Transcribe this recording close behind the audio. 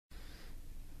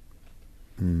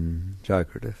Jai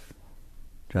Gurudev.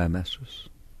 Jai Masters.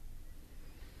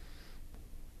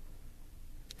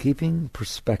 Keeping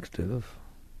perspective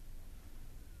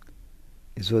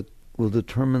is what will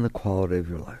determine the quality of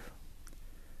your life.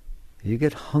 If you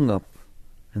get hung up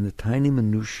in the tiny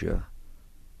minutiae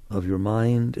of your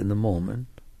mind in the moment,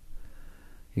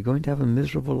 you're going to have a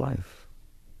miserable life.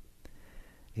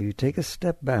 If you take a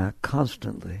step back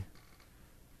constantly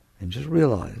and just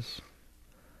realize,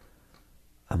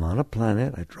 I'm on a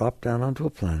planet, I dropped down onto a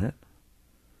planet,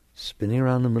 spinning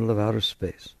around the middle of outer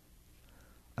space.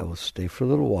 I will stay for a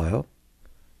little while,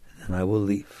 and then I will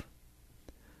leave.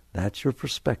 That's your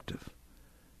perspective.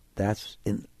 That's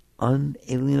an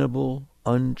unalienable,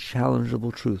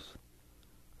 unchallengeable truth.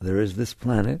 There is this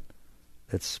planet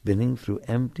that's spinning through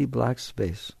empty black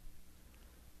space.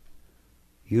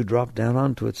 You drop down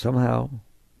onto it somehow.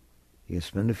 You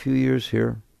spend a few years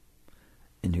here,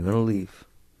 and you're going to leave.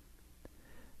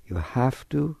 You have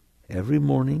to, every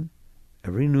morning,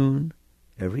 every noon,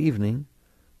 every evening,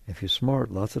 if you're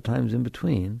smart, lots of times in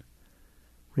between,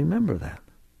 remember that.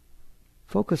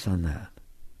 Focus on that.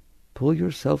 Pull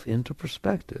yourself into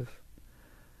perspective.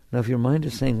 Now, if your mind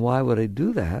is saying, why would I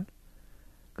do that?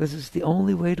 Because it's the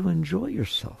only way to enjoy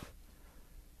yourself.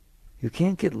 You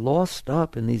can't get lost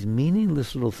up in these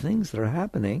meaningless little things that are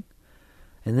happening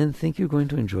and then think you're going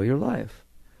to enjoy your life.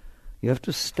 You have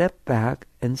to step back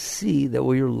and see that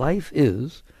where your life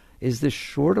is this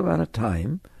short amount of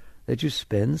time that you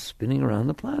spend spinning around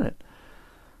the planet.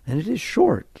 And it is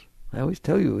short. I always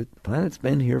tell you, the planet's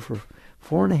been here for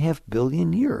 4.5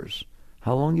 billion years.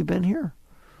 How long you been here?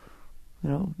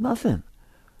 Nothing.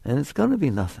 And it's going to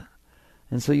be nothing.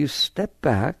 And so you step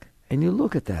back and you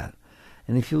look at that.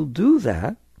 And if you'll do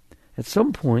that, at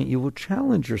some point you will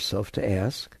challenge yourself to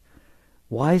ask,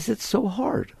 why is it so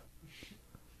hard?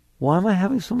 Why am I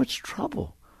having so much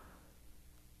trouble?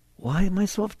 Why am I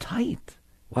so uptight?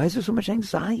 Why is there so much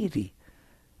anxiety?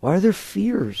 Why are there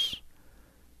fears?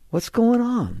 What's going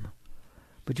on?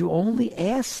 But you only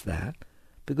ask that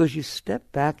because you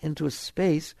step back into a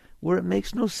space where it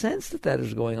makes no sense that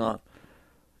is going on.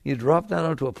 You drop down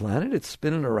onto a planet, it's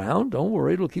spinning around. Don't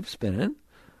worry, it'll keep spinning,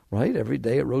 right? Every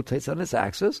day it rotates on its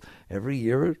axis. Every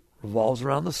year it revolves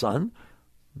around the sun.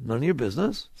 None of your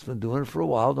business. It's been doing it for a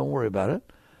while. Don't worry about it.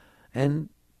 And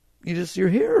you're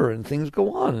here and things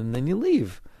go on and then you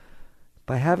leave.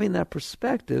 By having that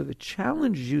perspective, it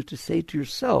challenges you to say to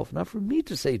yourself, not for me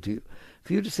to say to you,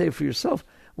 for you to say for yourself,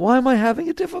 why am I having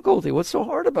a difficulty? What's so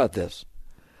hard about this?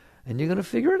 And you're going to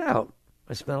figure it out.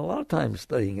 I spent a lot of time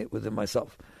studying it within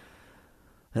myself.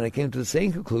 And I came to the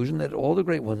same conclusion that all the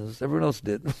great ones, everyone else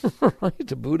did, right?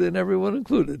 To Buddha and everyone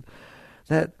included,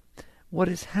 that what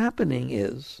is happening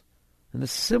is, in the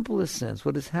simplest sense,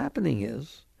 what is happening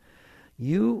is,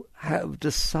 you have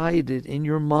decided in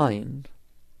your mind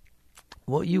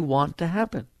what you want to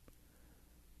happen.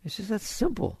 It's just that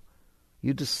simple.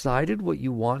 You decided what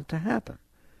you want to happen.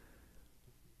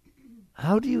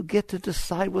 How do you get to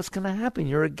decide what's going to happen?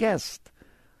 You're a guest.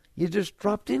 You just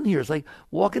dropped in here. It's like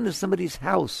walking to somebody's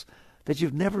house that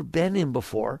you've never been in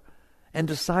before and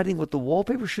deciding what the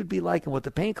wallpaper should be like and what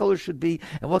the paint color should be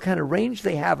and what kind of range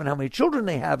they have and how many children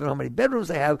they have and how many bedrooms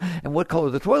they have and what color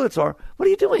the toilets are. What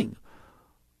are you doing?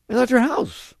 It's not your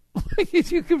house.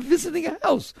 You're visiting a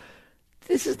house.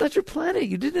 This is not your planet.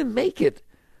 You didn't make it.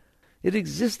 It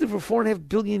existed for 4.5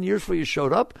 billion years before you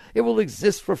showed up. It will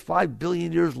exist for 5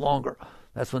 billion years longer.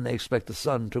 That's when they expect the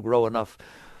sun to grow enough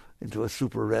into a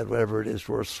super red, whatever it is,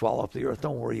 for us to swallow up the earth.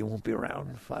 Don't worry, you won't be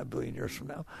around 5 billion years from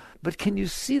now. But can you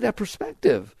see that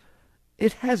perspective?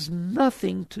 It has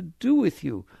nothing to do with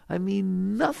you. I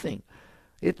mean, nothing.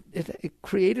 It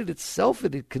created itself.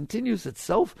 It continues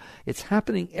itself. It's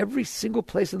happening every single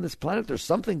place on this planet. There's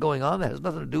something going on that has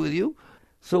nothing to do with you.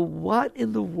 So what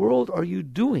in the world are you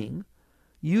doing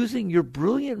using your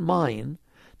brilliant mind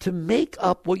to make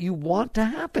up what you want to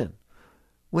happen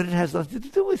when it has nothing to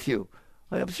do with you?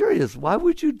 I'm serious. Why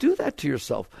would you do that to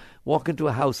yourself? Walk into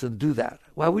a house and do that.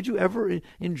 Why would you ever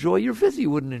enjoy your visit?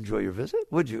 You wouldn't enjoy your visit,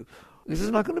 would you? This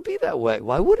is not going to be that way.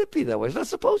 Why would it be that way? It's not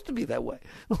supposed to be that way.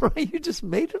 Right? You just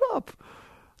made it up.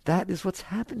 That is what's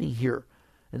happening here.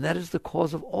 And that is the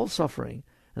cause of all suffering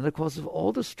and the cause of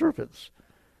all disturbance.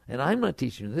 And I'm not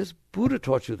teaching you this. Buddha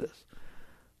taught you this.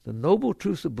 The noble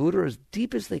truths of Buddha are as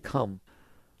deep as they come.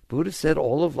 Buddha said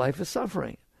all of life is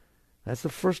suffering. That's the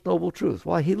first noble truth.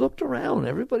 Why? He looked around.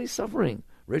 Everybody's suffering.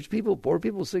 Rich people, poor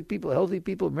people, sick people, healthy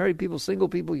people, married people, single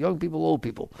people, young people, old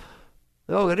people.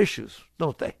 They all got issues,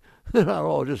 don't they? They're not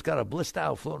all just kind of blissed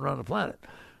out floating around the planet.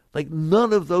 Like,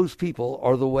 none of those people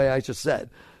are the way I just said.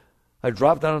 I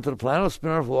drop down into the planet, I'll spin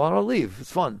around for a while, and I'll leave.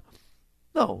 It's fun.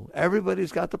 No,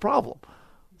 everybody's got the problem.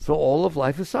 So all of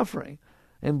life is suffering.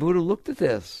 And Buddha looked at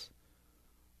this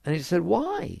and he said,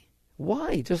 why?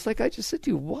 Why? Just like I just said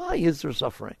to you, why is there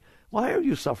suffering? Why are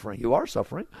you suffering? You are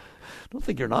suffering. Don't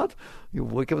think you're not. You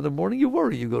wake up in the morning, you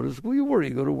worry. You go to school, you worry.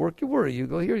 You go to work, you worry. You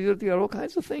go here, you got all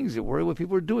kinds of things. You worry what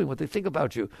people are doing, what they think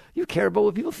about you. You care about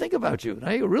what people think about you.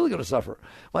 Now you're really going to suffer.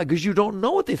 Why? Because you don't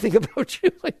know what they think about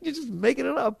you. You're just making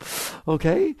it up.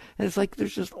 Okay? And it's like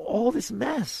there's just all this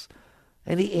mess.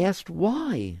 And he asked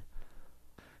why.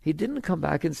 He didn't come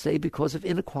back and say because of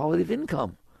inequality of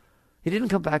income. He didn't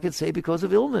come back and say because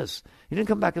of illness. He didn't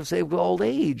come back and say old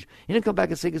age. He didn't come back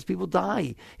and say because people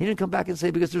die. He didn't come back and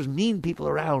say because there's mean people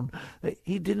around.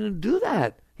 He didn't do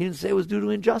that. He didn't say it was due to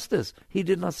injustice. He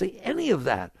did not say any of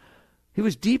that. He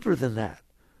was deeper than that.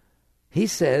 He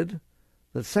said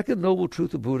the second noble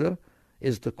truth of Buddha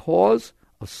is the cause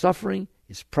of suffering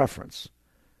is preference.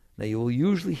 Now you will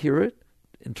usually hear it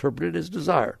interpreted as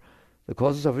desire. The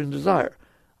cause of suffering is desire.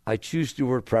 I choose the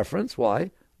word preference.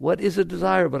 Why? What is a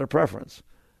desire but a preference?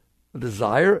 A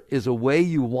desire is a way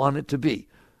you want it to be.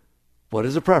 What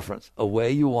is a preference? A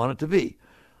way you want it to be.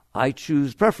 I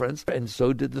choose preference, and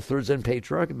so did the third Zen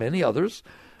patriarch and many others,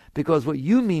 because what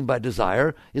you mean by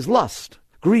desire is lust,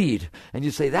 greed. And you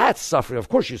say, that's suffering. Of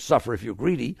course you suffer if you're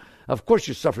greedy. Of course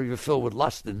you suffer if you're filled with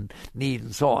lust and need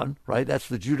and so on, right? That's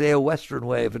the Judeo-Western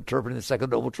way of interpreting the second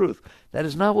noble truth. That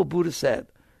is not what Buddha said.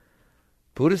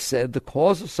 Buddha said the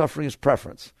cause of suffering is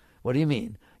preference. What do you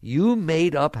mean? You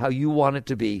made up how you want it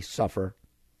to be, suffer.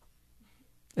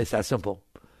 It's that simple.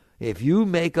 If you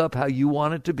make up how you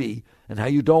want it to be and how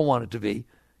you don't want it to be,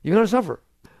 you're going to suffer.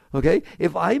 Okay?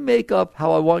 If I make up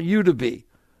how I want you to be,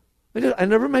 I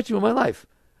never met you in my life,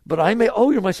 but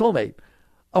you're my soulmate.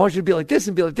 I want you to be like this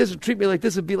and be like this and treat me like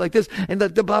this and be like this and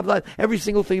the blah, blah, every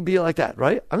single thing be like that,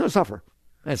 right? I'm going to suffer.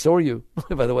 And so are you,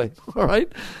 by the way. All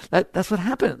right? That's what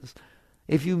happens.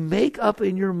 If you make up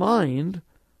in your mind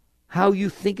how you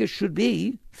think it should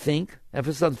be,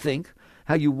 emphasis on think,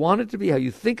 how you want it to be, how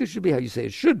you think it should be, how you say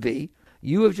it should be,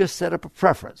 you have just set up a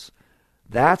preference.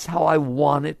 That's how I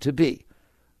want it to be.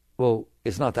 Well,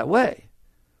 it's not that way.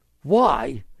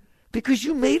 Why? Because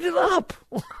you made it up.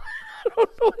 I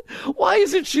don't know. Why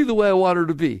isn't she the way I want her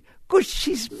to be? Because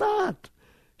she's not.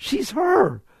 She's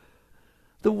her.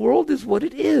 The world is what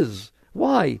it is.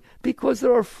 Why? Because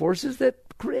there are forces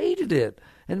that created it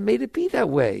and made it be that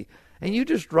way. And you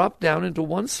just drop down into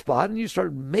one spot and you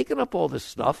start making up all this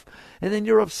stuff, and then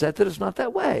you're upset that it's not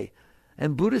that way.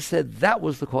 And Buddha said that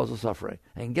was the cause of suffering.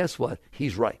 And guess what?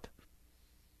 He's right.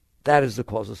 That is the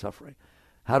cause of suffering.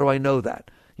 How do I know that?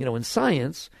 In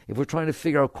science, if we're trying to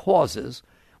figure out causes,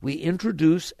 we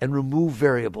introduce and remove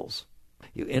variables.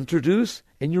 You introduce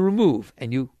and you remove,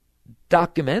 and you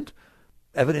document,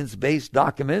 evidence-based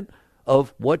document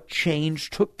of what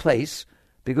change took place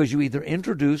because you either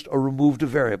introduced or removed a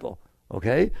variable.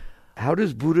 Okay? How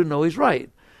does Buddha know he's right?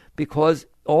 Because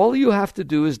all you have to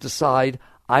do is decide,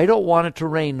 I don't want it to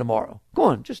rain tomorrow. Go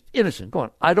on, just innocent. Go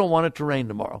on. I don't want it to rain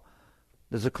tomorrow.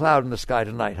 There's a cloud in the sky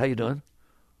tonight. How you doing?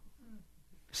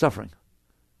 Suffering.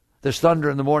 There's thunder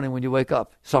in the morning when you wake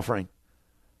up. Suffering.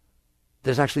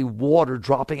 There's actually water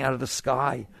dropping out of the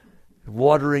sky,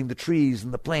 watering the trees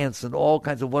and the plants and all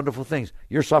kinds of wonderful things.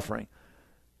 You're suffering.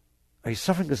 Are you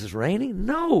suffering because it's raining?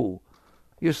 No.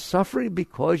 You're suffering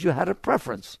because you had a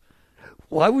preference.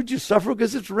 Why would you suffer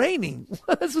because it's raining?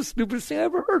 That's the stupidest thing I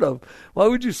ever heard of. Why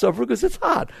would you suffer because it's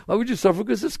hot? Why would you suffer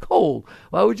because it's cold?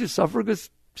 Why would you suffer because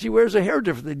she wears her hair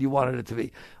different than you wanted it to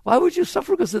be? Why would you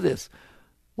suffer because of this?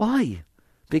 Why?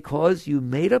 Because you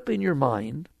made up in your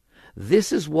mind,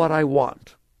 this is what I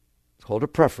want. It's called a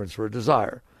preference or a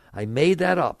desire. I made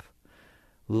that up.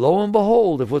 Lo and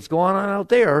behold, if what's going on out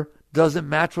there doesn't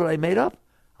match what I made up,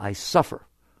 I suffer.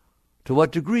 To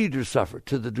what degree do you suffer?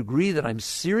 To the degree that I'm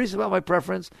serious about my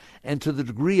preference and to the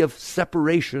degree of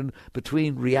separation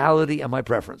between reality and my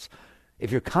preference.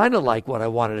 If you're kind of like what I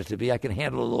wanted it to be, I can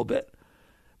handle a little bit.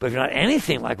 But if you're not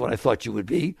anything like what I thought you would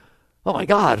be, oh my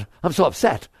God, I'm so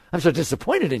upset. I'm so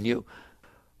disappointed in you.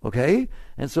 Okay?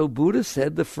 And so Buddha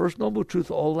said the first noble truth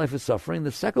of all life is suffering.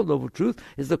 The second noble truth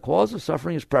is the cause of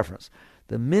suffering is preference.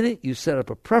 The minute you set up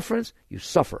a preference, you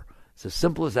suffer. It's as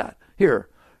simple as that. Here,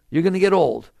 you're going to get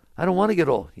old. I don't want to get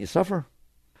old. You suffer.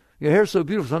 Your hair's so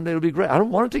beautiful, someday it'll be gray. I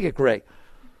don't want it to get gray.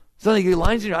 Suddenly you get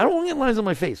lines in your, I don't want to get lines on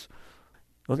my face.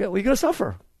 Okay, well, you're going to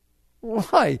suffer.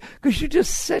 Why? Because you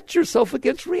just set yourself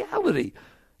against reality.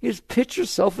 You just pitch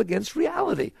yourself against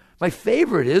reality. My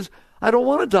favorite is, I don't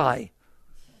want to die.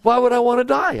 Why would I want to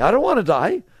die? I don't want to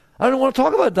die. I don't want to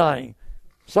talk about dying.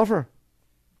 Suffer.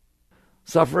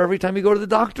 Suffer every time you go to the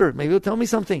doctor. Maybe he'll tell me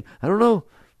something. I don't know.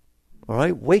 All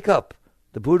right, wake up.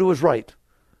 The Buddha was right.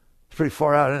 It's pretty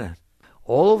far out, isn't it?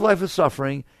 All of life is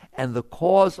suffering, and the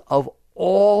cause of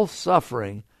all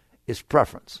suffering is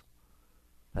preference.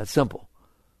 That's simple.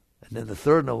 And then the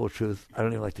third noble truth, I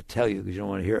don't even like to tell you because you don't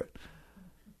want to hear it.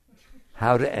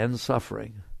 How to end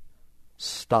suffering.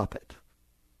 Stop it.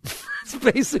 That's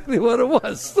basically what it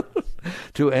was.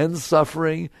 To end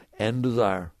suffering, end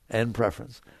desire, end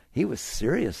preference. He was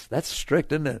serious. That's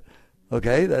strict, isn't it?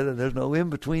 Okay, there's no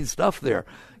in-between stuff there.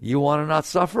 You want to not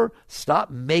suffer? Stop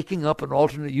making up an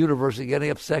alternate universe and getting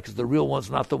upset because the real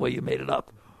one's not the way you made it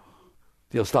up.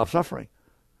 You'll stop suffering.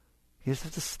 You just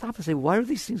have to stop and say, why do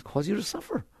these things cause you to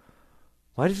suffer?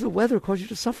 Why does the weather cause you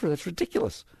to suffer? That's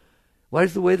ridiculous. Why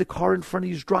does the way the car in front of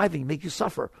you is driving make you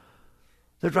suffer?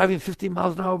 They're driving 15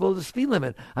 miles an hour below the speed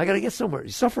limit. I got to get somewhere.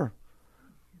 You suffer.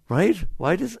 Right?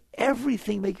 Why does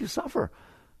everything make you suffer?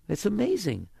 It's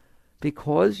amazing.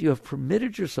 Because you have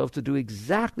permitted yourself to do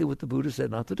exactly what the Buddha said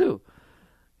not to do.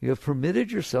 You have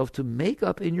permitted yourself to make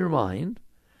up in your mind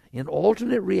an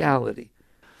alternate reality.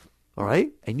 All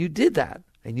right? And you did that.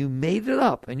 And you made it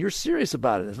up. And you're serious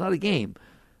about it. It's not a game.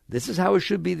 This is how it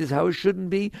should be. This is how it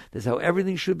shouldn't be. This is how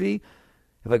everything should be.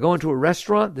 If I go into a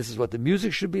restaurant, this is what the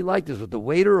music should be like. This is what the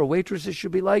waiter or waitresses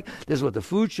should be like. This is what the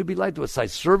food should be like. What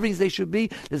size servings they should be.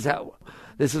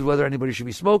 This is whether anybody should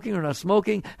be smoking or not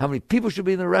smoking. How many people should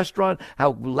be in the restaurant.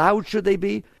 How loud should they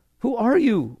be. Who are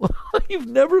you? You've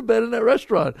never been in that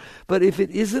restaurant. But if it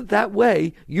isn't that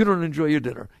way, you don't enjoy your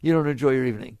dinner. You don't enjoy your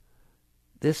evening.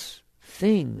 This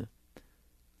thing,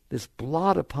 this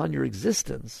blot upon your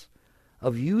existence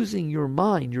of using your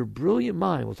mind, your brilliant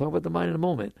mind, we'll talk about the mind in a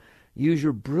moment, use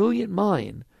your brilliant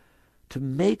mind to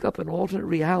make up an alternate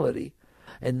reality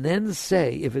and then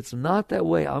say, if it's not that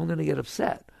way, I'm going to get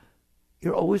upset.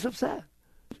 You're always upset.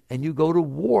 And you go to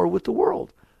war with the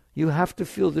world. You have to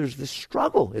feel there's this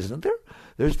struggle, isn't there?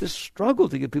 There's this struggle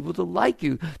to get people to like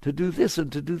you, to do this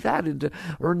and to do that, and to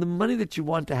earn the money that you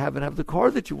want to have, and have the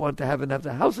car that you want to have, and have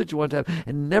the house that you want to have,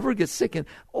 and never get sick, and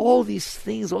all these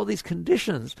things, all these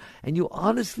conditions. And you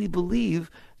honestly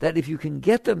believe that if you can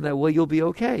get them that way, you'll be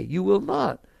okay. You will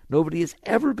not. Nobody has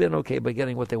ever been okay by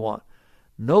getting what they want.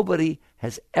 Nobody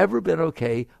has ever been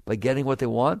okay by getting what they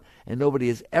want, and nobody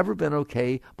has ever been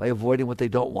okay by avoiding what they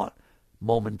don't want.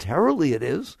 Momentarily it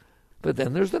is, but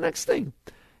then there's the next thing.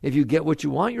 If you get what you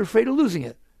want, you're afraid of losing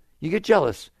it. You get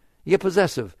jealous. You get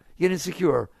possessive. You get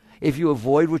insecure. If you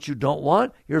avoid what you don't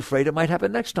want, you're afraid it might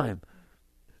happen next time.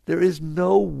 There is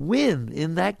no win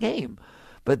in that game.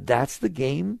 But that's the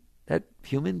game that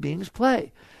human beings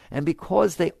play. And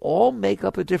because they all make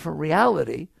up a different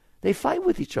reality, they fight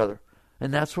with each other.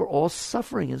 And that's where all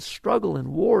suffering and struggle and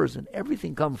wars and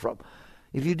everything come from.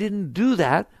 If you didn't do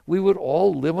that, we would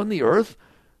all live on the earth.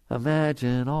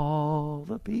 Imagine all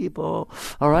the people.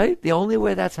 All right? The only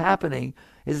way that's happening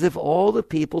is if all the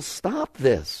people stop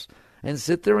this and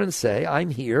sit there and say, I'm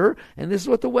here, and this is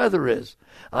what the weather is.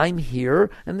 I'm here,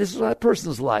 and this is what that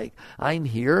person's like. I'm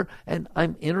here, and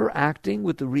I'm interacting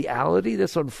with the reality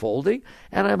that's unfolding,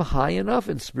 and I'm high enough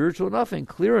and spiritual enough and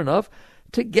clear enough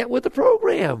to get with the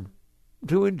program,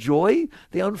 to enjoy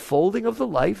the unfolding of the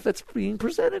life that's being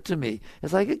presented to me.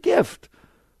 It's like a gift.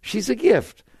 She's a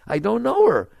gift. I don't know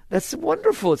her. That's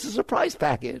wonderful. It's a surprise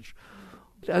package.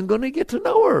 I'm going to get to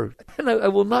know her. And I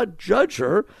will not judge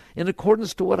her in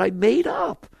accordance to what I made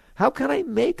up. How can I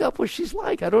make up what she's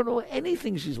like? I don't know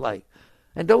anything she's like.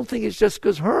 And don't think it's just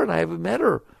because her and I haven't met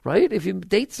her, right? If you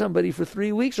date somebody for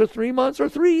 3 weeks or 3 months or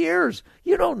 3 years,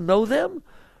 you don't know them.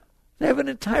 They have an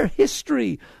entire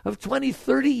history of 20,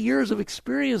 30 years of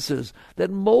experiences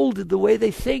that molded the way they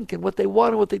think and what they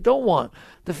want and what they don't want.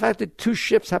 The fact that 2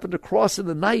 ships happen to cross in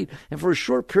the night and for a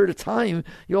short period of time,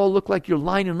 you all look like you're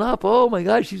lining up. Oh my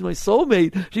gosh, she's my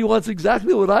soulmate. She wants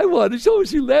exactly what I want. And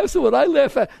she laughs at what I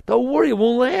laugh at. Don't worry, it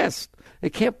won't last.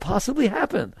 It can't possibly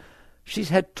happen. She's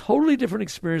had totally different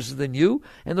experiences than you,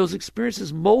 and those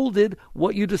experiences molded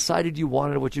what you decided you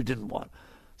wanted and what you didn't want.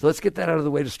 So let's get that out of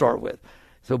the way to start with.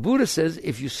 So Buddha says,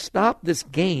 if you stop this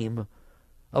game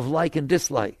of like and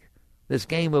dislike, this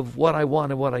game of what I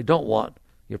want and what I don't want,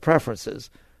 your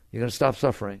preferences, you're going to stop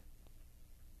suffering.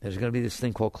 There's going to be this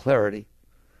thing called clarity.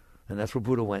 And that's where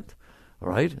Buddha went. All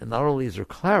right? And not only is there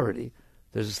clarity,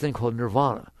 there's this thing called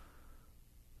nirvana.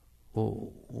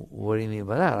 Well, what do you mean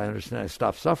by that? I understand I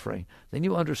stop suffering. Then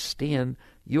you understand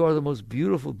you are the most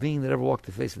beautiful being that ever walked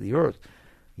the face of the earth.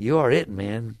 You are it,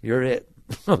 man. You're it.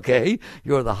 Okay?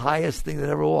 You're the highest thing that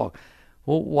ever walked.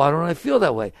 Well, why don't I feel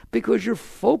that way? Because you're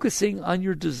focusing on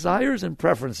your desires and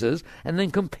preferences and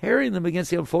then comparing them against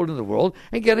the unfolding of the world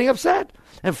and getting upset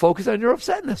and focus on your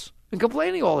upsetness and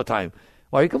complaining all the time.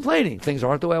 Why are you complaining? Things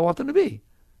aren't the way I want them to be.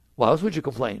 Why else would you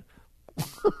complain?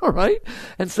 All right?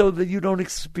 And so that you don't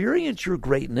experience your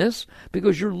greatness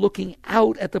because you're looking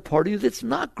out at the part of you that's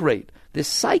not great, this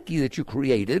psyche that you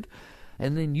created,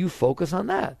 and then you focus on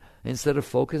that instead of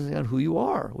focusing on who you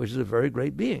are, which is a very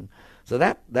great being. So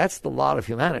that's the lot of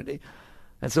humanity.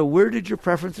 And so where did your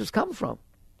preferences come from?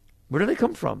 Where did they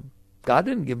come from? God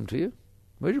didn't give them to you.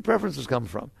 Where did your preferences come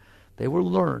from? They were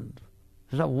learned.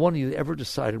 There's not one of you that ever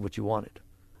decided what you wanted.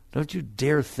 Don't you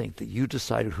dare think that you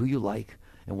decided who you like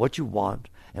and what you want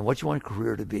and what you want your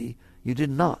career to be. You did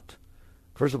not.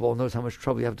 First of all, notice how much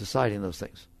trouble you have deciding those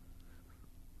things.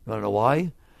 You want to know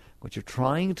why? What you're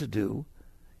trying to do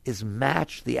is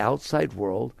match the outside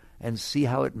world and see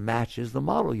how it matches the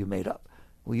model you made up.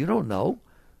 Well, you don't know.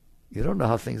 You don't know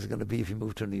how things are going to be if you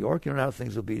move to New York. You don't know how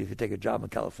things will be if you take a job in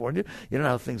California. You don't know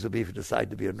how things will be if you decide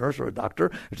to be a nurse or a doctor,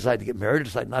 or decide to get married, or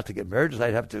decide not to get married, decide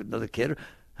to have another kid.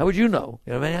 How would you know?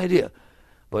 You don't have any idea.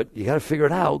 But you got to figure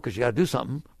it out because you got to do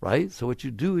something, right? So what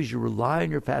you do is you rely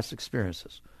on your past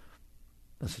experiences.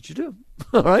 That's what you do,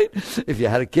 all right? If you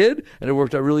had a kid and it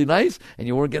worked out really nice and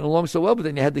you weren't getting along so well, but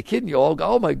then you had the kid and you all go,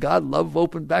 oh, my God, love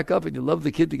opened back up and you love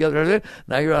the kid together.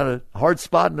 Now you're on a hard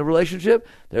spot in the relationship.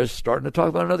 They're starting to talk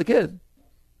about another kid.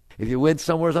 If you went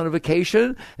somewhere on a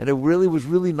vacation and it really was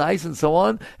really nice and so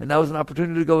on, and that was an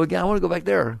opportunity to go again, I want to go back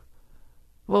there.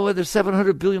 Well, there's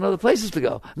 700 billion other places to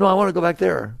go. No, I want to go back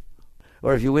there.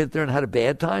 Or if you went there and had a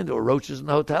bad time, there were roaches in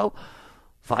the hotel,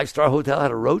 5-star hotel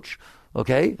had a roach.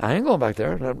 Okay, I ain't going back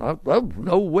there.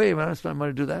 No way, man. I spend money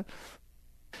to do that.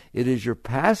 It is your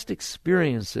past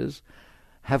experiences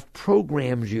have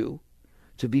programmed you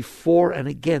to be for and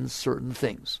against certain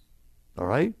things. All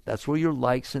right? That's where your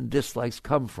likes and dislikes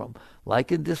come from.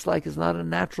 Like and dislike is not a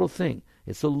natural thing.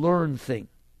 It's a learned thing.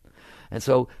 And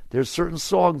so there's certain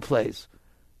song plays.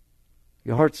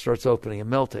 Your heart starts opening and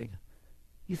melting.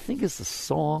 You think it's the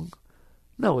song?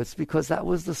 No, it's because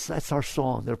that's our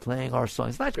song. They're playing our song.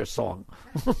 It's not your song.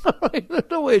 There's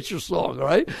no way it's your song, all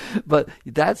right? But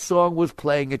that song was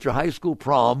playing at your high school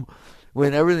prom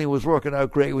when everything was working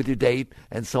out great with your date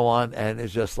and so on, and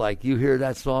it's just like you hear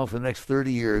that song for the next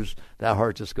 30 years, that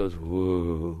heart just goes,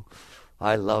 whoa,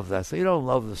 I love that. So you don't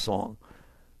love the song.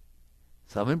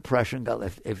 Some impression got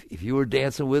left. If you were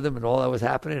dancing with him and all that was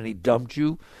happening and he dumped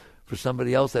you for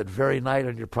somebody else that very night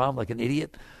on your prom like an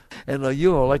idiot, and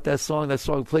you know, like that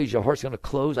song plays, your heart's going to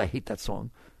close. I hate that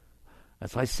song.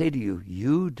 That's why I say to you,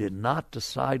 you did not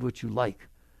decide what you like.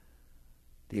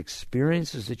 The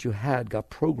experiences that you had got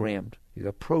programmed. You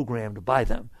got programmed by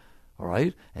them, all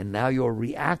right? And now you're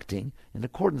reacting in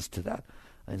accordance to that.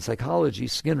 In psychology,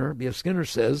 B.F. Skinner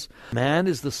says, man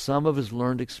is the sum of his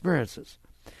learned experiences.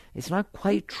 It's not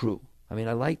quite true. I mean,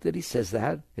 I like that he says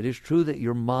that. It is true that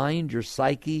your mind, your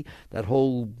psyche, that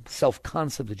whole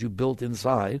self-concept that you built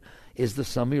inside is the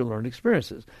sum of your learned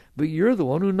experiences. But you're the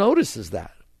one who notices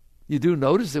that. You do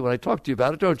notice it when I talk to you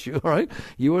about it, don't you? All right?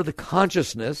 You are the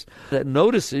consciousness that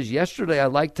notices, yesterday I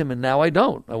liked him and now I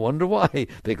don't. I wonder why.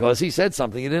 Because he said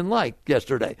something you didn't like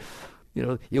yesterday. You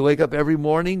know, you wake up every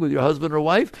morning with your husband or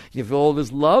wife, you feel all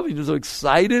this love, you're so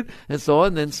excited and so on,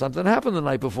 and then something happened the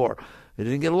night before. They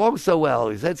didn't get along so well.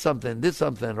 He said something, did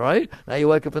something, right? Now you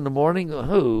wake up in the morning,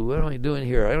 oh, what am I doing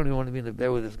here? I don't even want to be in the bed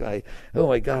with this guy. Oh,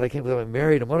 my God, I can't believe I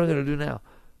married him. What am I going to do now?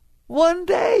 One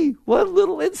day, one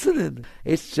little incident.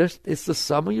 It's the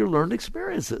sum of your learned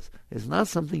experiences. It's not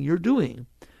something you're doing.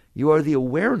 You are the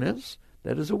awareness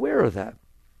that is aware of that.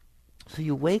 So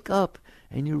you wake up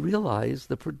and you realize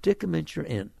the predicament you're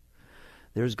in.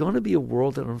 There's going to be a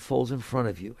world that unfolds in front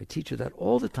of you. I teach you that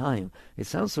all the time. It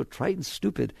sounds so trite and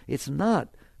stupid. It's not.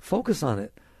 Focus on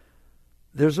it.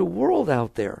 There's a world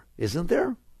out there, isn't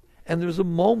there? And there's a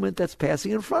moment that's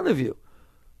passing in front of you.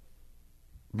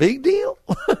 Big deal.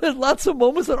 There's lots of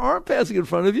moments that aren't passing in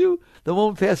front of you. The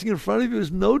moment passing in front of you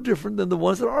is no different than the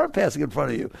ones that aren't passing in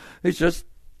front of you. It's just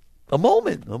a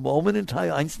moment in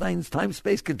time, Einstein's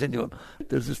time-space continuum.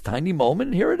 There's this tiny moment,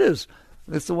 and here it is.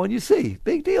 It's the one you see.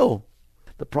 Big deal.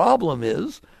 The problem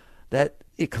is that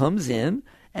it comes in,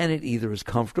 and it either is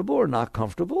comfortable or not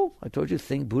comfortable. I told you,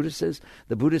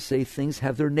 the Buddhists say things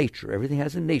have their nature. Everything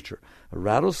has a nature. A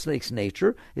rattlesnake's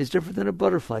nature is different than a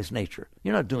butterfly's nature.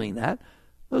 You're not doing that.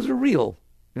 Those are real.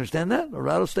 You understand that? A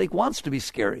rattlesnake wants to be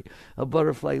scary. A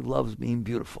butterfly loves being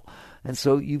beautiful. And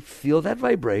so you feel that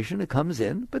vibration. It comes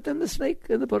in, but then the snake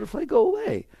and the butterfly go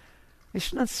away. It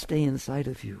should not stay inside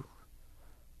of you.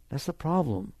 That's the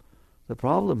problem. The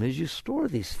problem is you store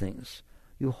these things.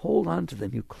 You hold on to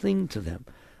them. You cling to them.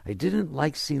 I didn't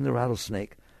like seeing the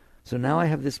rattlesnake. So now I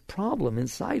have this problem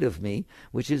inside of me,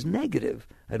 which is negative.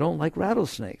 I don't like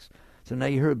rattlesnakes. So now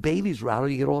you hear a baby's rattle,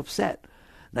 you get all upset.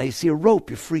 Now you see a rope,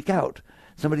 you freak out.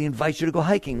 Somebody invites you to go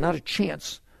hiking, not a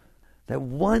chance. That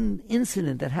one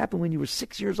incident that happened when you were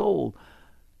 6 years old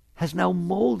has now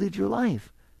molded your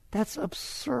life. That's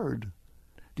absurd.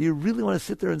 Do you really want to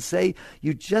sit there and say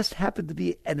you just happened to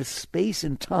be at a space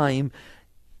and time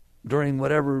during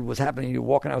whatever was happening, you're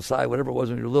walking outside, whatever it was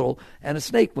when you were little, and a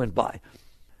snake went by?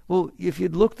 Well, if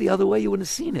you'd looked the other way, you wouldn't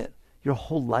have seen it. Your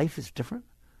whole life is different.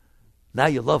 Now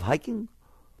you love hiking?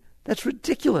 That's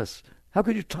ridiculous. How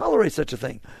could you tolerate such a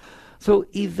thing? So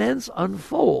events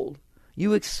unfold.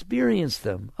 You experience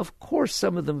them. Of course,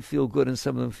 some of them feel good and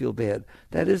some of them feel bad.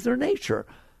 That is their nature.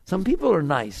 Some people are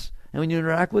nice. And when you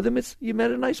interact with them, you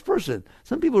met a nice person.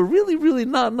 Some people are really, really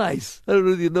not nice. I don't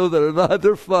know if you know that or not.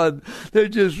 They're fun. They're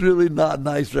just really not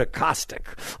nice. They're caustic.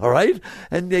 All right?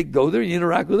 And they go there and you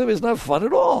interact with them. It's not fun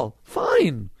at all.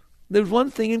 Fine. There's one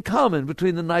thing in common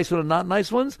between the nice one and not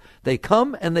nice ones. They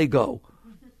come and they go.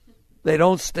 They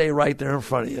don't stay right there in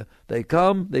front of you. They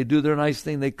come, they do their nice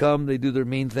thing, they come, they do their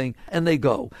mean thing, and they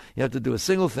go. You have to do a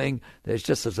single thing. It's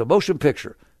just a motion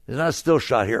picture. There's not a still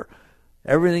shot here.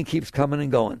 Everything keeps coming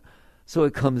and going. So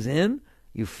it comes in,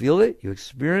 you feel it, you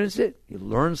experience it, you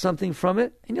learn something from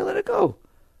it, and you let it go.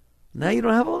 Now you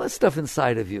don't have all that stuff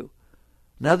inside of you.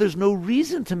 Now there's no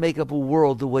reason to make up a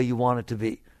world the way you want it to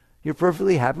be. You're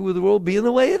perfectly happy with the world being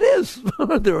the way it is.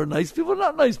 There are nice people,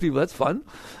 not nice people. That's fun,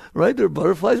 right? There are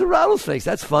butterflies and rattlesnakes.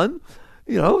 That's fun.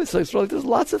 You know, it's like there's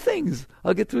lots of things.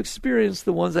 I'll get to experience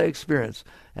the ones I experience,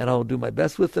 and I'll do my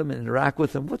best with them and interact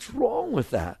with them. What's wrong with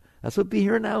that? That's what be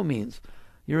here now means.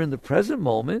 You're in the present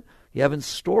moment. You haven't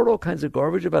stored all kinds of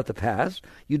garbage about the past.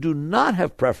 You do not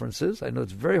have preferences. I know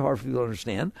it's very hard for you to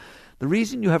understand. The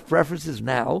reason you have preferences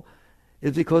now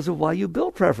is because of why you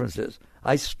built preferences.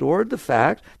 I stored the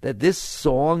fact that this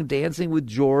song, Dancing with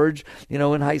George, in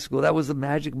high school, that was the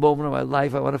magic moment of my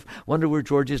life. I wonder where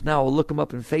George is now. I'll look him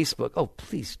up in Facebook. Oh,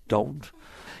 please don't.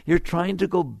 You're trying to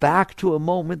go back to a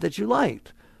moment that you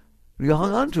liked. You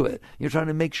hung on to it. You're trying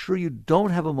to make sure you don't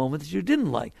have a moment that you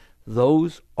didn't like.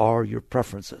 Those are your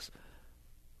preferences.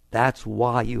 That's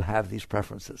why you have these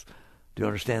preferences. Do you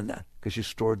understand that? Because you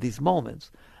stored these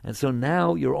moments. And so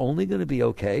now you're only going to be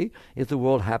okay if the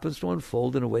world happens to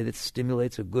unfold in a way that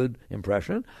stimulates a good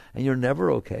impression, and you're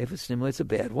never okay if it stimulates a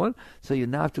bad one. So you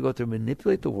now have to go through and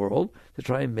manipulate the world to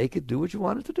try and make it do what you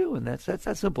want it to do. And that's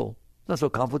that simple. It's not so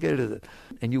complicated, is it?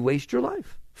 And you waste your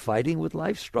life fighting with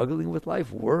life, struggling with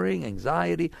life, worrying,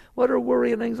 anxiety. What are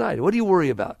worry and anxiety? What do you worry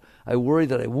about? I worry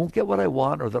that I won't get what I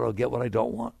want or that I'll get what I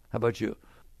don't want. How about you?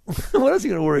 What else are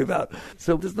you going to worry about?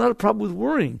 So there's not a problem with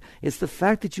worrying. It's the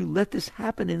fact that you let this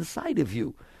happen inside of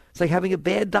you. It's like having a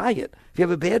bad diet. If you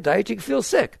have a bad diet, you can feel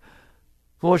sick.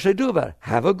 Well, what should I do about it?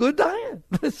 Have a good diet.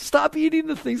 Stop eating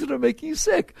the things that are making you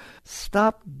sick.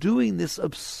 Stop doing this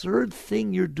absurd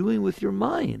thing you're doing with your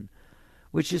mind,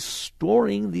 which is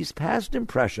storing these past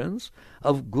impressions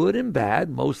of good and bad,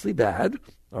 mostly bad.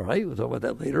 All right, we'll talk about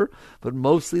that later. But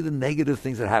mostly the negative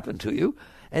things that happen to you.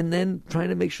 And then trying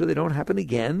to make sure they don't happen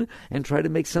again and try to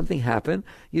make something happen.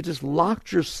 You just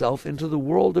locked yourself into the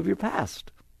world of your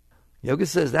past. Yoga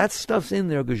says that stuff's in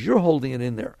there because you're holding it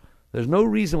in there. There's no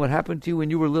reason what happened to you when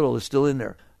you were little is still in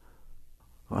there.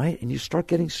 All right? And you start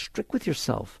getting strict with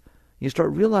yourself. You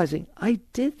start realizing, I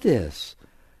did this.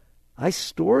 I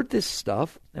stored this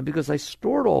stuff, and because I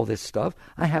stored all this stuff,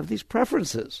 I have these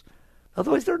preferences.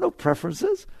 Otherwise, there are no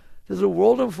preferences. There's a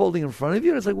world unfolding in front of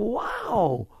you, and it's like,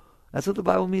 wow. That's what the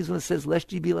Bible means when it says,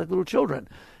 lest ye be like little children.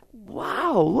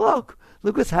 Wow, look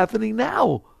what's happening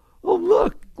now. Oh,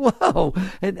 look, wow.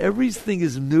 And everything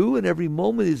is new, and every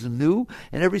moment is new,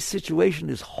 and every situation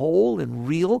is whole and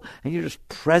real, and you're just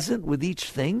present with each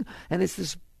thing, and it's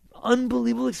this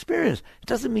unbelievable experience. It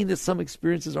doesn't mean that some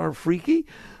experiences aren't freaky.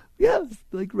 Yeah,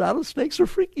 like rattlesnakes are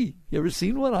freaky. You ever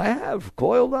seen one? I have,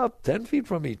 coiled up 10 feet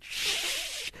from me.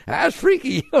 That's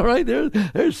freaky, all right?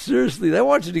 They're seriously, they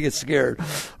want you to get scared,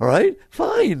 all right?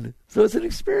 Fine. So it's an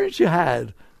experience you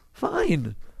had.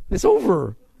 Fine. It's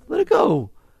over. Let it go.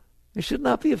 It should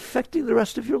not be affecting the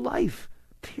rest of your life,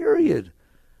 period.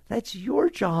 That's your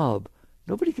job.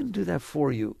 Nobody can do that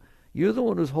for you. You're the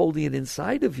one who's holding it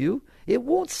inside of you. It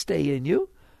won't stay in you.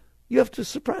 You have to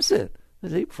suppress it.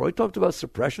 Freud talked about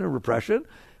suppression and repression,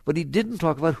 but he didn't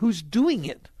talk about who's doing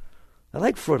it. I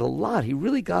like Freud a lot. He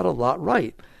really got a lot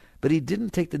right. But he didn't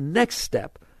take the next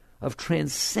step of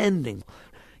transcending.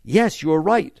 Yes, you're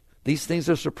right. These things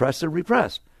are suppressed and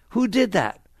repressed. Who did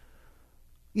that?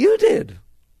 You did.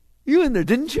 You in there,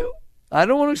 didn't you? I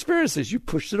don't want to experience this. You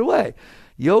pushed it away.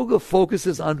 Yoga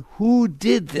focuses on who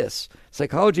did this.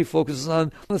 Psychology focuses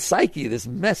on the psyche, this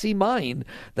messy mind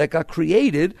that got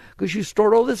created because you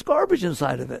stored all this garbage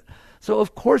inside of it. So,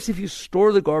 of course, if you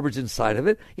store the garbage inside of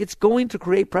it, it's going to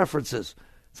create preferences.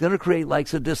 It's going to create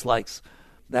likes and dislikes.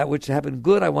 That which happened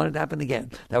good, I want it to happen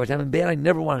again. That which happened bad, I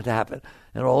never want it to happen.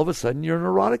 And all of a sudden, you're a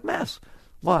neurotic mess.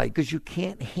 Why? Because you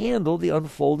can't handle the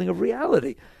unfolding of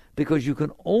reality. Because you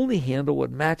can only handle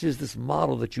what matches this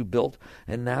model that you built.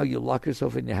 And now you lock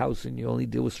yourself in your house and you only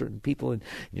deal with certain people and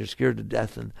you're scared to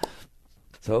death. And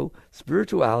so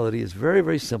spirituality is very,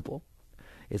 very simple.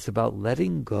 It's about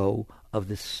letting go of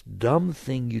this dumb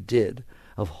thing you did,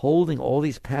 of holding all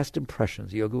these past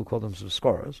impressions, yoga would call them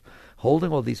samskaras,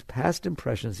 holding all these past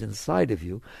impressions inside of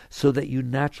you so that you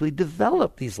naturally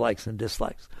develop these likes and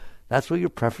dislikes. That's where your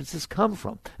preferences come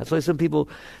from. That's why some people,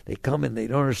 they come and they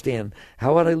don't understand,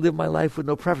 how would I live my life with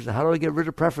no preferences? How do I get rid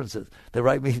of preferences? They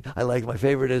write me, my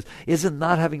favorite is, isn't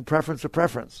not having preference a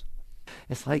preference?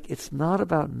 It's like, it's not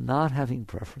about not having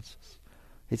preferences.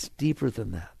 It's deeper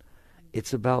than that.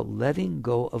 It's about letting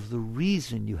go of the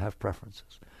reason you have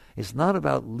preferences. It's not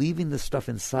about leaving the stuff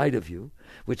inside of you,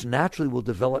 which naturally will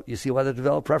develop. You see why they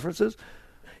develop preferences?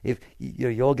 If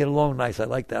you all get along nice, I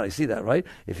like that. I see that, right?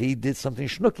 If he did something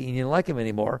schnooky and you don't like him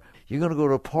anymore, you're going to go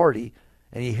to a party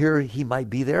and you hear he might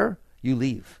be there, you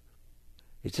leave.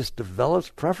 It just develops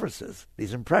preferences,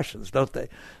 these impressions, don't they?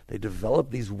 They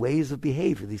develop these ways of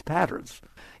behavior, these patterns.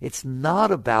 It's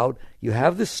not about, you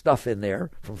have this stuff in there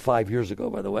from 5 years ago,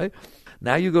 by the way.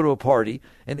 Now you go to a party,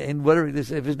 and whatever it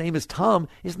is, if his name is Tom,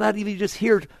 it's not even just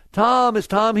here, Tom, is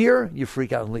Tom here? You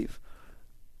freak out and leave.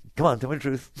 Come on, tell me the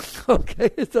truth.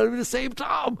 Okay, it's not even the same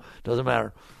Tom. Doesn't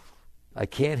matter. I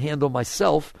can't handle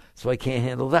myself, so I can't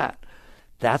handle that.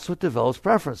 That's what develops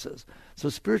preferences. So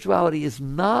spirituality is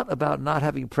not about not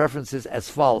having preferences as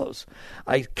follows.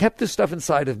 I kept this stuff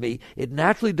inside of me. It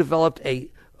naturally developed a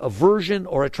aversion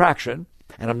or attraction,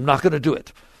 and I'm not going to do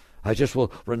it. I just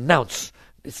will renounce.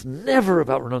 It's never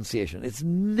about renunciation. It's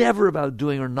never about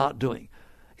doing or not doing.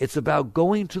 It's about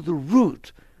going to the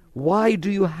root. Why do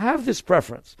you have this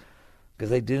preference?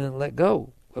 Because I didn't let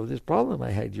go of this problem I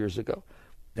had years ago.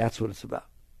 That's what it's about.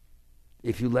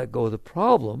 If you let go of the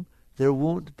problem, there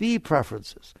won't be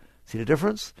preferences. See the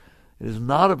difference? It is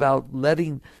not about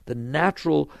letting the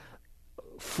natural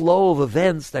flow of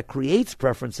events that creates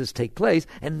preferences take place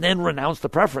and then renounce the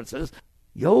preferences.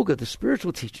 Yoga, the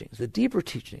spiritual teachings, the deeper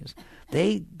teachings,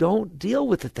 they don't deal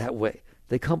with it that way.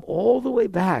 They come all the way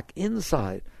back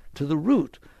inside to the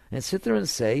root and sit there and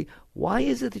say, why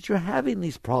is it that you're having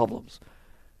these problems?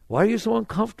 Why are you so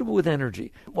uncomfortable with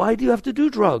energy? Why do you have to do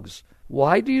drugs?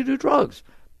 Why do you do drugs?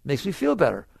 Makes me feel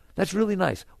better. That's really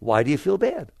nice. Why do you feel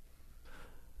bad?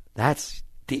 That's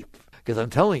deep. Because I'm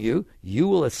telling you, you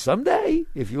will someday,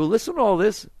 if you will listen to all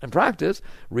this and practice,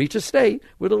 reach a state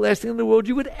where the last thing in the world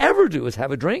you would ever do is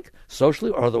have a drink,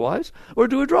 socially or otherwise, or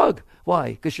do a drug.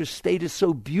 Why? Because your state is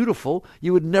so beautiful,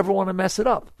 you would never want to mess it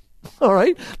up. All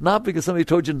right? Not because somebody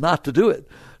told you not to do it.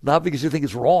 Not because you think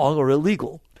it's wrong or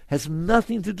illegal. It has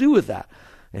nothing to do with that.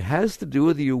 It has to do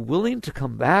with you're willing to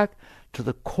come back to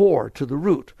the core, to the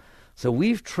root. So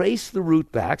we've traced the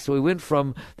root back. So we went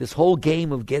from this whole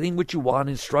game of getting what you want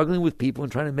and struggling with people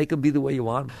and trying to make them be the way you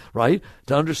want, right?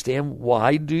 To understand,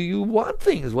 why do you want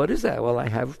things? What is that? Well, I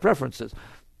have preferences.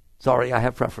 Sorry, I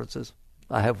have preferences.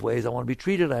 I have ways I want to be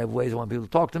treated. I have ways I want people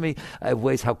to talk to me. I have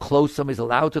ways how close somebody's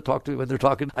allowed to talk to me when they're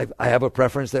talking. I have a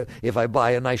preference that if I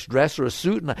buy a nice dress or a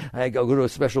suit and I go to a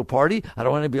special party, I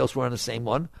don't want anybody else wearing the same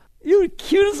one. You're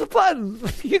cute as a button.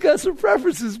 You got some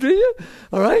preferences, do you?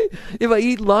 All right? If I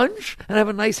eat lunch and have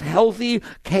a nice, healthy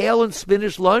kale and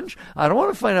spinach lunch, I don't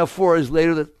want to find out 4 hours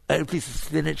later that I had a piece of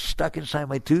spinach stuck inside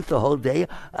my tooth the whole day.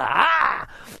 Ah!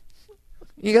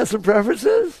 You got some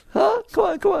preferences? Huh?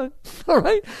 Come on. All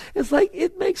right? It's like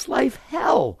it makes life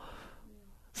hell.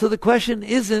 So the question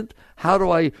isn't, how do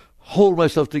I hold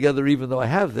myself together even though I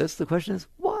have this? The question is,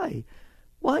 why?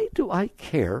 Why do I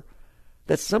care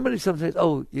that somebody sometimes,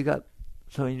 oh, you got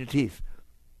something in your teeth?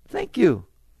 Thank you.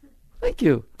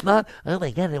 Not, oh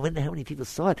my God, I wonder how many people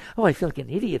saw it. Oh, I feel like an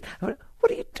idiot. What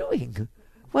are you doing?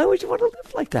 Why would you want to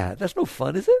live like that? That's no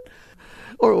fun, is it?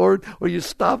 Or you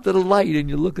stopped at a light and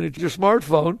you're looking at your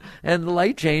smartphone and the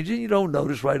light changes, you don't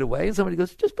notice right away, and somebody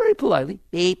goes, just very politely,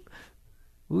 beep.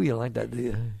 Ooh, you don't like that, do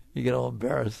you? You get all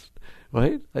embarrassed,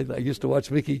 right? I used to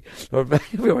watch Mickey, or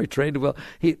I trained well.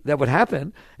 That would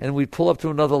happen, and we'd pull up to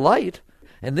another light,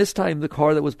 and this time the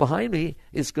car that was behind me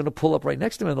is going to pull up right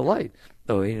next to him in the light.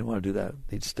 Oh, he didn't want to do that.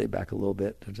 He'd stay back a little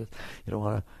bit. You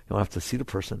don't have to see the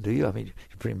person, do you? I mean,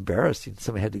 you're pretty embarrassed.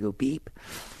 Somebody had to go beep.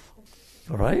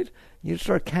 All right? You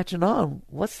start catching on.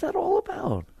 What's that all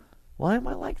about? Why am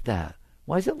I like that?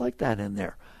 Why is it like that in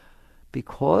there?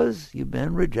 Because you've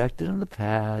been rejected in the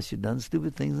past. You've done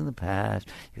stupid things in the past.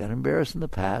 You got embarrassed in the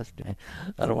past.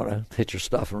 I don't want to hit your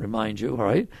stuff and remind you, all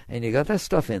right? And you got that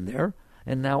stuff in there.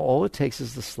 And now all it takes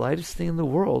is the slightest thing in the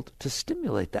world to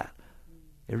stimulate that.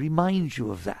 It reminds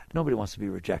you of that. Nobody wants to be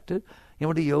rejected. You know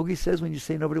what a yogi says when you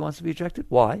say nobody wants to be rejected?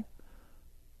 Why?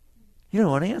 You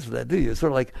don't want to answer that, do you? It's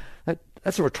sort of like,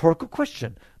 that's a rhetorical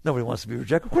question. Nobody wants to be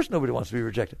rejected. Of course nobody wants to be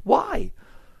rejected. Why?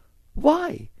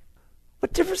 Why?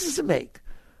 What difference does it make?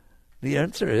 The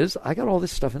answer is, I got all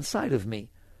this stuff inside of me.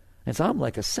 And so I'm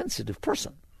like a sensitive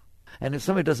person. And if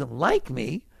somebody doesn't like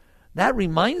me, that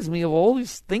reminds me of all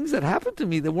these things that happened to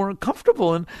me that weren't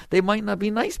comfortable, and they might not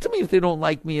be nice to me if they don't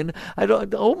like me. And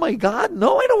oh my God,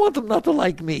 no, I don't want them not to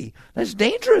like me. That's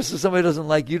dangerous if somebody doesn't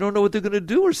like you. You don't know what they're going to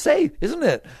do or say, isn't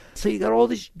it? So you got all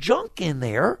this junk in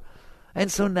there, and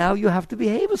so now you have to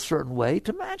behave a certain way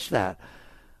to match that.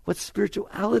 What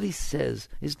spirituality says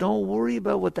is don't worry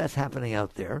about what that's happening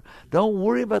out there. Don't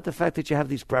worry about the fact that you have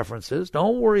these preferences.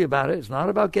 Don't worry about it. It's not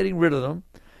about getting rid of them.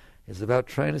 It's about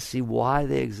trying to see why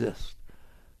they exist.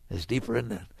 It's deeper in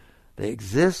that. They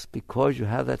exist because you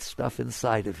have that stuff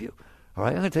inside of you. All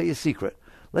right, I'm going to tell you a secret.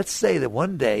 Let's say that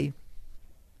one day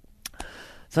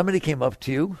somebody came up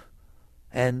to you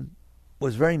and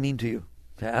was very mean to you.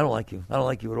 Said, I don't like you. I don't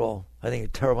like you at all. I think you're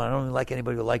terrible. I don't even like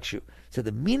anybody who likes you. Said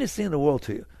the meanest thing in the world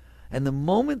to you. And the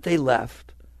moment they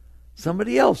left,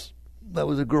 somebody else, that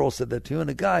was a girl, said that to you. And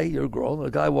a guy, you're a girl,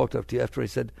 a guy walked up to you after he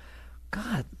said,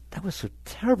 God, that was so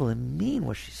terrible and mean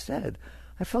what she said.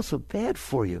 I felt so bad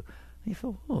for you. And you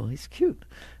felt, oh, he's cute.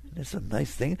 And it's a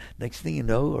nice thing. Next thing you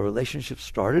know, a relationship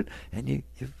started, and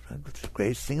it's the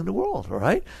greatest thing in the world, all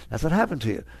right? That's what happened to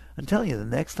you. I'm telling you, the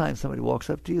next time somebody walks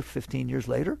up to you 15 years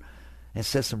later and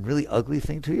says some really ugly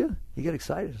thing to you, you get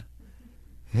excited.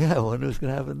 Yeah, I wonder what's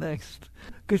going to happen next.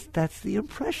 Because that's the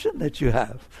impression that you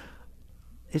have.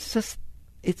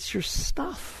 It's your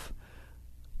stuff.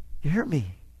 You hear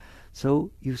me?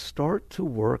 So you start to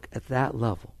work at that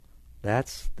level.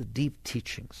 That's the deep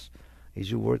teachings. As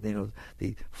you work,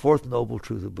 the fourth noble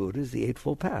truth of Buddha is the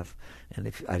Eightfold Path. And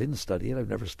if I didn't study it, I've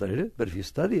never studied it, but if you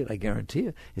study it, I guarantee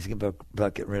you, it's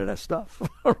about getting rid of that stuff.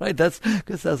 All right, that's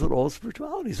what all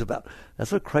spirituality is about.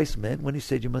 That's what Christ meant when he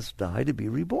said you must die to be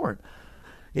reborn.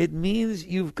 It means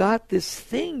you've got this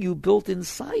thing you built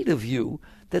inside of you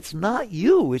that's not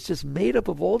you. It's just made up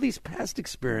of all these past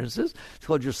experiences. It's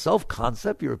called your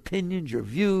self-concept, your opinions, your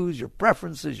views, your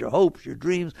preferences, your hopes, your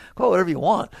dreams. Call it whatever you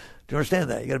want. Do you understand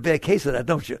that? You got a bad case of that,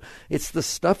 don't you? It's the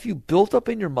stuff you built up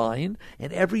in your mind,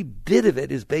 and every bit of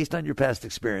it is based on your past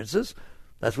experiences.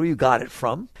 That's where you got it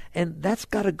from. And that's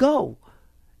got to go.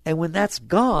 And when that's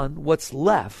gone, what's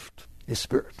left is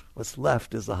spirit. What's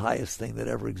left is the highest thing that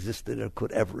ever existed or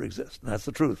could ever exist. And that's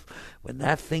the truth. When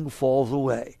that thing falls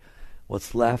away,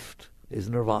 what's left is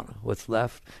nirvana. What's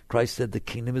left, Christ said, the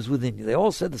kingdom is within you. They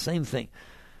all said the same thing.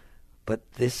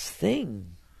 But this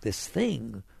thing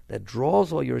that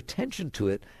draws all your attention to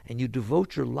it, and you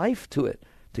devote your life to it,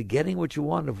 to getting what you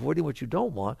want and avoiding what you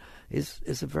don't want, is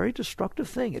a very destructive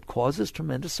thing. It causes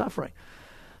tremendous suffering.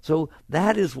 So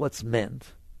that is what's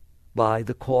meant by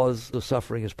the cause of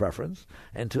suffering is preference,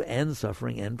 and to end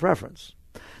suffering, end preference.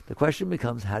 The question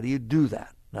becomes, how do you do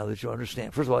that, now that you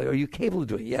understand? First of all, are you capable of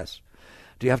doing it? Yes.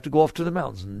 Do you have to go off to the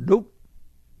mountains? Nope.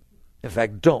 In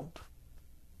fact, don't.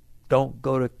 Don't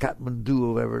go to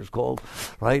Kathmandu, whatever it's called,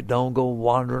 right? Don't go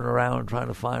wandering around trying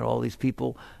to find all these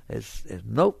people.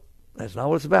 Nope, that's not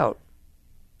what it's about.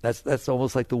 That's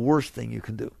almost like the worst thing you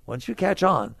can do. Once you catch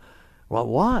on, well,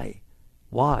 why?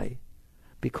 Why?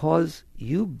 Because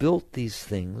you built these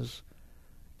things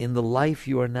in the life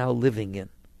you are now living in.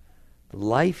 The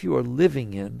life you are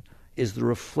living in is the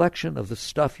reflection of the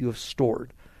stuff you have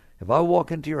stored. If I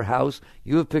walk into your house,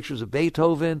 you have pictures of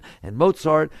Beethoven and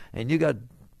Mozart, and you got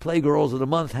Playgirls of the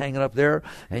Month hanging up there,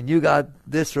 and you got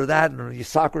this or that, and you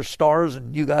soccer stars,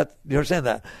 and you understand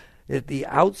that? The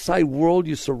outside world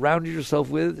you surrounded yourself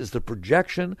with is the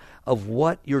projection of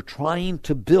what you're trying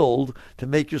to build to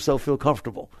make yourself feel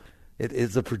comfortable. It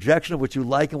is a projection of what you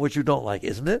like and what you don't like,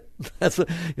 isn't it? That's what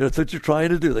you're trying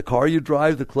to do. The car you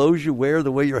drive, the clothes you wear,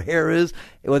 the way your hair is,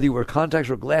 whether you wear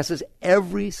contacts or glasses,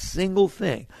 every single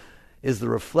thing is the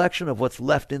reflection of what's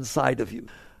left inside of you,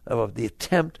 of the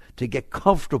attempt to get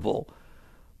comfortable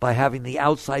by having the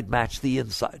outside match the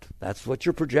inside. That's what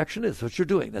your projection is. That's what you're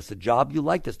doing. That's the job you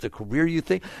like. That's the career you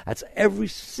think. That's every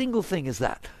single thing is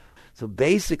that. So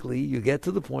basically, you get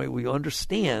to the point where you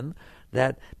understand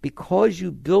that because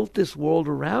you built this world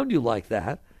around you like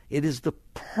that, it is the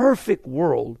perfect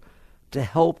world to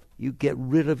help you get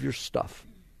rid of your stuff.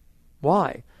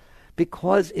 Why?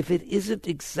 Because if it isn't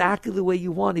exactly the way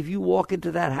you want, if you walk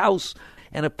into that house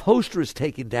and a poster is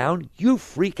taken down, you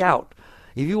freak out.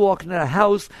 If you walk into a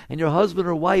house and your husband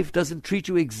or wife doesn't treat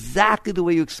you exactly the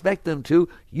way you expect them to,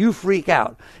 you freak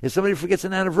out. If somebody forgets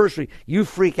an anniversary, you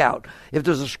freak out. If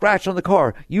there's a scratch on the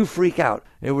car, you freak out.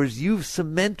 In other words, you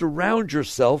cement around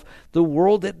yourself the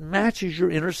world that matches your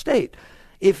inner state.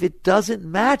 If it doesn't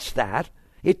match that,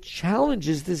 it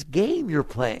challenges this game you're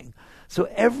playing. So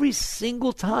every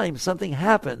single time something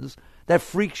happens that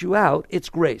freaks you out, it's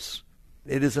grace.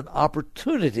 It is an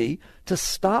opportunity to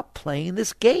stop playing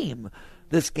this game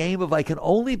of I can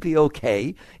only be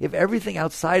okay if everything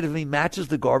outside of me matches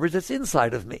the garbage that's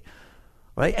inside of me,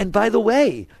 right? And by the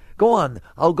way, go on,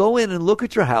 I'll go in and look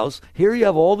at your house. Here you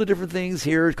have all the different things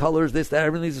here, colors, this, that,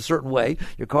 everything's a certain way,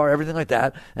 your car, everything like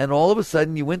that. And all of a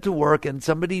sudden you went to work and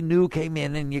somebody new came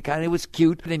in and you kind of was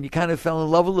cute and you kind of fell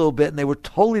in love a little bit and they were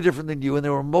totally different than you and they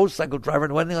were a motorcycle driver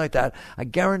and anything like that. I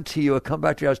guarantee you, I come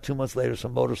back to your house 2 months later,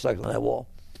 some motorcycle on that wall.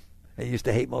 I used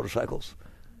to hate motorcycles.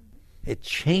 It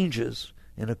changes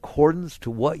in accordance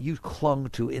to what you clung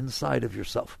to inside of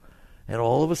yourself. And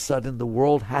all of a sudden the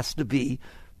world has to be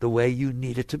the way you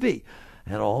need it to be.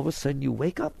 And all of a sudden you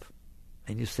wake up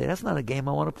and you say, that's not a game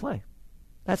I want to play.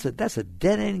 That's a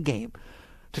dead-end game.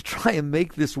 To try and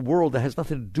make this world that has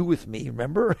nothing to do with me,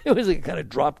 remember? It was like kind of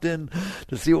dropped in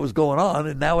to see what was going on,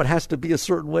 and now it has to be a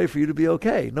certain way for you to be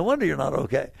okay. No wonder you're not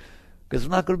okay, because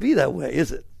it's not going to be that way,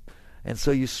 is it? And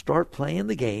so you start playing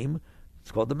the game.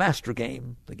 It's called the master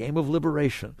game, the game of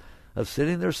liberation, of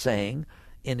sitting there saying,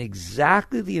 in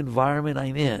exactly the environment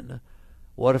I'm in,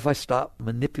 what if I stop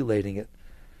manipulating it?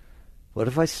 What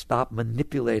if I stop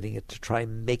manipulating it to try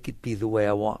and make it be the way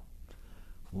I want?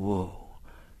 Whoa,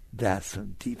 that's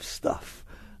some deep stuff.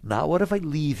 Not what if I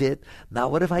leave it,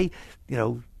 not what if I,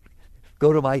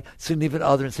 go to my significant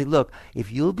other and say, look,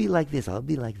 if you'll be like this, I'll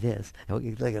be like this.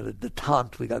 And like the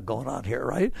taunt we got going on here,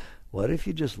 right? What if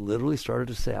you just literally started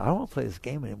to say, I don't want to play this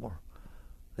game anymore.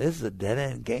 This is a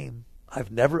dead-end game. Have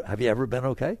you ever been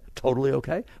okay? Totally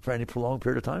okay? For any prolonged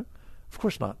period of time? Of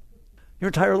course not. Your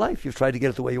entire life, you've tried to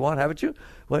get it the way you want, haven't you?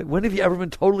 When have you ever been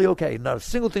totally okay? Not a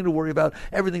single thing to worry about.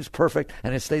 Everything's perfect,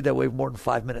 and it stayed that way for more than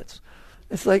 5 minutes.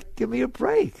 It's like, give me a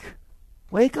break.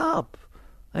 Wake up.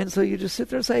 And so you just sit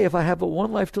there and say, if I have but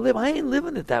one life to live, I ain't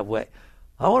living it that way.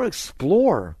 I want to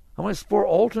explore. I want to explore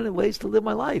alternate ways to live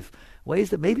my life,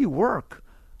 ways that maybe work.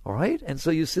 All right? And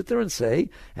so you sit there and say,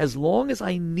 as long as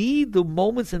I need the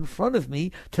moments in front of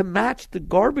me to match the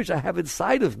garbage I have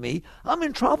inside of me, I'm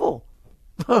in trouble.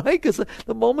 All right? Because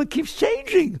the moment keeps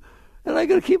changing. And I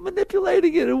got to keep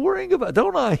manipulating it and worrying about it,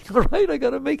 don't I? All right? I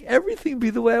got to make everything be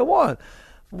the way I want.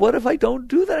 What if I don't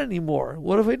do that anymore?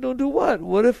 What if I don't do what?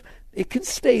 What if it can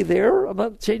stay there? I'm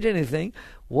not changing anything.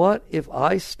 What if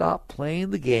I stop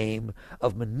playing the game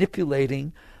of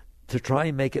manipulating to try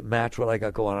and make it match what I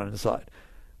got going on inside?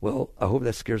 Well, I hope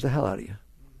that scares the hell out of you,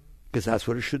 because that's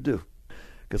what it should do.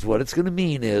 Because what it's going to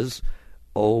mean is,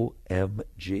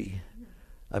 OMG.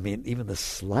 I mean, even the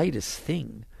slightest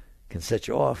thing can set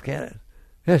you off, can't it?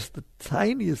 That's the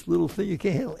tiniest little thing. You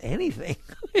can't handle anything.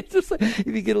 It's just like if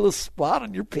you get a little spot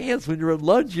on your pants when you're at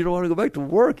lunch, you don't want to go back to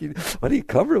work. What do you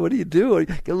cover? What do you do? Or you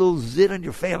get a little zit on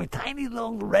your face, a tiny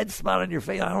little red spot on your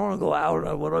face. I don't want to go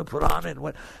out. What do I put on it?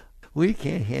 What? We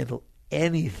can't handle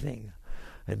anything.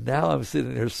 And now I'm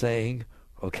sitting there saying,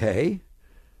 okay,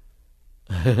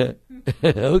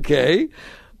 okay,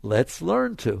 let's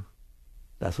learn to.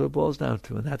 That's what it boils down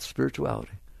to, and that's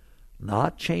spirituality.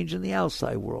 Not changing the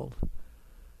outside world.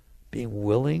 Being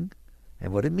willing,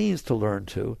 and what it means to learn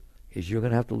to is you're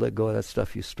going to have to let go of that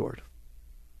stuff you stored.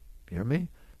 You hear me?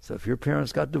 So if your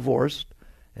parents got divorced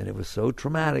and it was so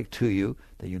traumatic to you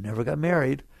that you never got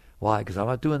married, why? Because I'm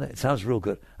not doing that. It sounds real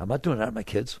good. I'm not doing that to my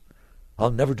kids. I'll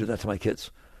never do that to my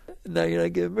kids. Now you're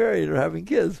not getting married or having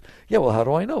kids. Yeah, well, how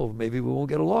do I know? Maybe we won't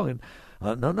get along.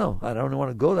 And no, I don't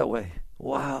want to go that way.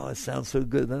 Wow, it sounds so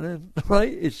good.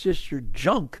 Right? It's just your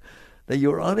junk that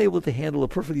you're unable to handle a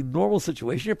perfectly normal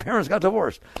situation. Your parents got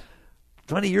divorced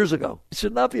 20 years ago. It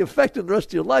should not be affecting the rest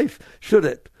of your life, should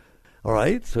it? All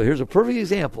right? So here's a perfect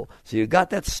example. So you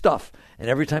got that stuff, and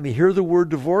every time you hear the word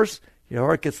divorce, your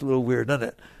heart gets a little weird, doesn't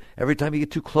it? Every time you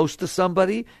get too close to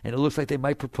somebody, and it looks like they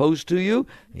might propose to you,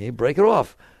 you break it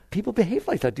off. People behave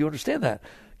like that. Do you understand that?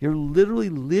 You're literally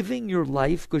living your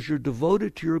life because you're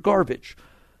devoted to your garbage.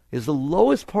 Is the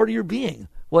lowest part of your being.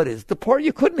 What is? The part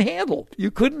you couldn't handle.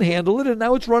 You couldn't handle it, and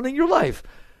now it's running your life.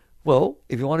 Well,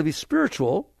 if you want to be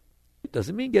spiritual, it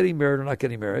doesn't mean getting married or not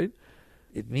getting married.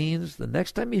 It means the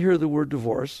next time you hear the word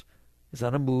divorce, it's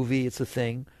on a movie, it's a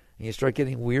thing, and you start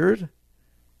getting weird,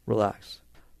 relax.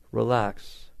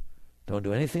 Relax. Don't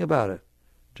do anything about it.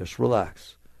 Just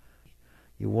relax.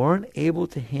 You weren't able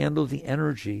to handle the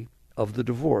energy of the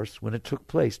divorce when it took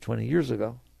place 20 years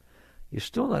ago. you're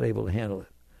still not able to handle it.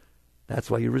 That's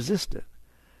why you resist it.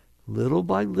 Little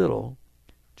by little,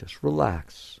 just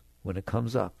relax when it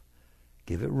comes up.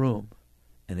 Give it room,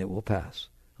 and it will pass.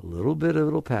 A little bit of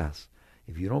it will pass.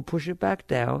 If you don't push it back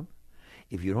down,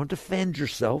 if you don't defend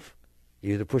yourself,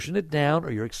 you're either pushing it down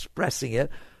or you're expressing it.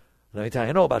 Let me tell you,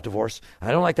 I know about divorce.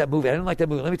 I don't like that movie. I didn't like that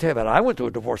movie. Let me tell you about it. I went through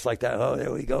a divorce like that. Oh,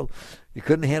 there we go. You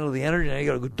couldn't handle the energy, now you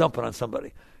got to go dump it on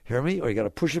somebody. Hear me? Or you got to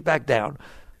push it back down.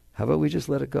 How about we just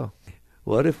let it go?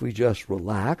 What if we just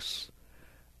relax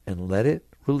and let it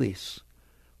release?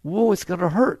 Whoa, it's going to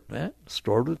hurt, man.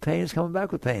 Stored with pain is coming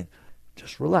back with pain.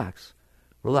 Just relax.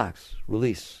 Relax.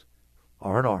 Release.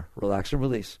 R&R. Relax and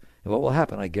release. And what will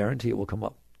happen? I guarantee it will come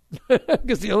up.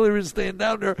 Because the only reason it's staying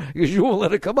down there is you won't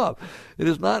let it come up. It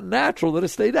is not natural that it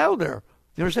stay down there.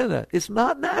 You understand that? It's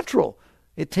not natural.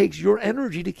 It takes your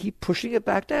energy to keep pushing it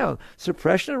back down.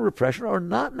 Suppression and repression are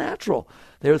not natural.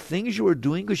 They are things you are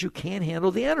doing because you can't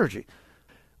handle the energy.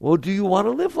 Well, do you want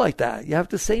to live like that? You have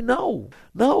to say no.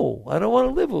 No, I don't want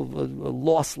to live a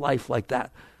lost life like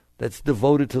that. That's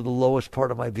devoted to the lowest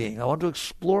part of my being. I want to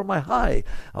explore my high.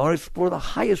 I want to explore the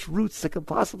highest roots that can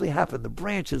possibly happen, the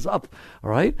branches up,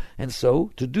 all right? And so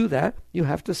to do that, you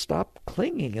have to stop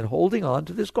clinging and holding on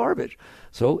to this garbage.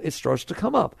 So it starts to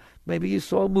come up. Maybe you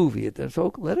saw a movie,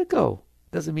 so let it go.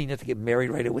 Doesn't mean you have to get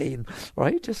married right away,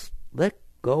 right? Just let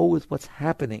go with what's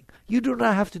happening. You do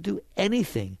not have to do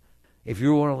anything if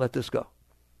you're willing to let this go.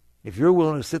 If you're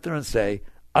willing to sit there and say,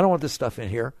 I don't want this stuff in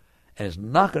here, and it's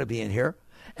not going to be in here,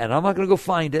 and I'm not going to go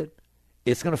find it.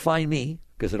 It's going to find me,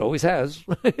 because it always has.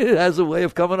 It has a way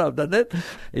of coming up, doesn't it?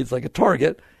 It's like a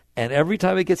target. And every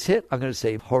time it gets hit, I'm going to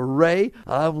say, hooray,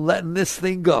 I'm letting this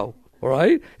thing go. All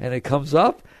right? And it comes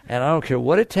up, and I don't care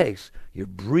what it takes. You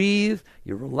breathe,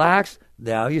 you relax.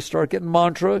 Now you start getting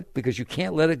mantra, because you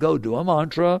can't let it go. Do a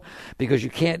mantra, because you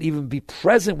can't even be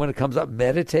present when it comes up.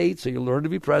 Meditate, so you learn to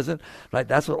be present. Right?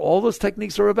 That's what all those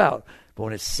techniques are about. But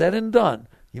when it's said and done,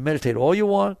 you meditate all you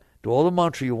want. Do all the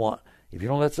mantra you want. If you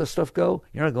don't let that stuff go,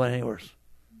 you're not going anywhere.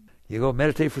 You go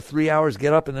meditate for 3 hours,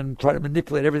 get up, and then try to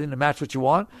manipulate everything to match what you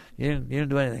want. You didn't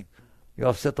do anything. You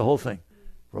offset the whole thing.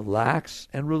 Relax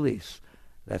and release.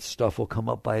 That stuff will come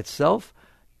up by itself.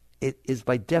 It is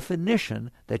by definition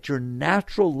that your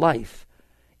natural life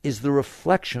is the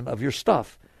reflection of your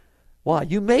stuff. Why?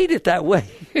 You made it that way.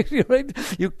 Right?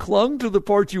 You clung to the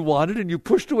parts you wanted and you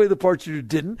pushed away the parts you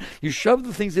didn't. You shoved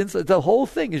the things inside. The whole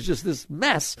thing is just this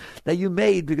mess that you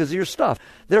made because of your stuff.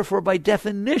 Therefore, by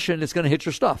definition, it's going to hit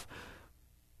your stuff.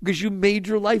 Because you made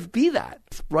your life be that.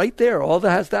 It's right there. All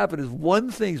that has to happen is one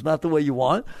thing's not the way you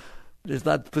want. It's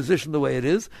not positioned the way it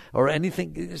is or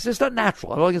anything. It's just not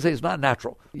natural. All I can say is it's not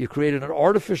natural. You created an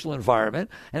artificial environment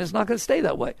and it's not going to stay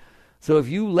that way. So if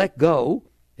you let go,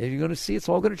 you're going to see it's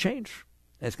all going to change.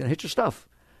 And it's going to hit your stuff.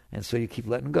 And so you keep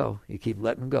letting go. You keep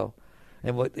letting go.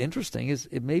 And what's interesting is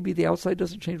it may be the outside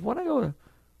doesn't change one iota.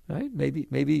 Right?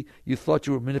 Maybe you thought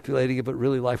you were manipulating it, but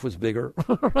really life was bigger.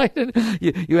 Right? And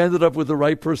you ended up with the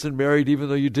right person married, even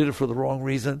though you did it for the wrong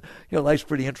reason. Life's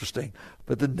pretty interesting.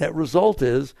 But the net result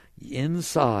is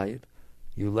inside,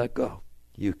 you let go.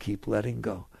 You keep letting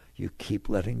go. You keep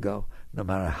letting go. No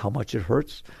matter how much it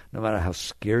hurts, no matter how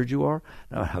scared you are,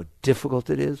 no matter how difficult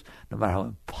it is, no matter how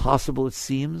impossible it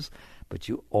seems, but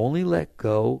you only let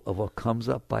go of what comes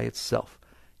up by itself.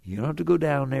 You don't have to go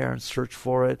down there and search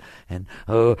for it and,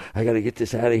 I got to get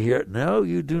this out of here. No,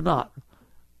 you do not.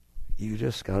 You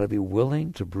just got to be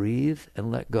willing to breathe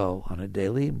and let go on a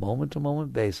daily,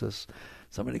 moment-to-moment basis.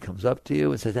 Somebody comes up to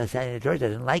you and says, George, I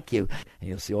didn't like you. And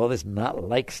you'll see all this not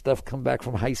like stuff come back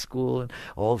from high school and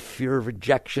all fear of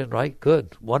rejection, right?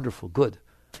 Good, wonderful, good.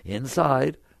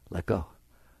 Inside, let go.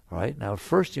 All right? Now, at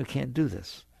first, you can't do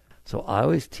this. So I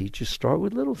always teach you start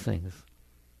with little things.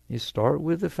 You start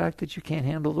with the fact that you can't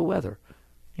handle the weather.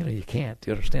 You can't.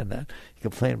 You understand that? You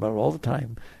complain about it all the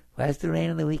time. Why is the rain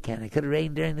on the weekend? It could have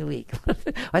rained during the week.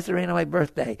 Why is the rain on my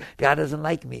birthday? God doesn't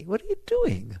like me. What are you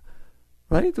doing?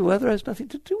 Right? The weather has nothing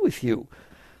to do with you.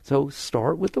 So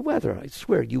start with the weather. I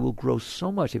swear you will grow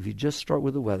so much if you just start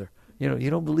with the weather. You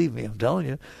don't believe me. I'm telling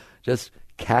you. Just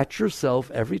catch yourself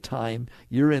every time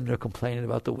you're in there complaining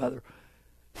about the weather.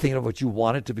 Thinking of what you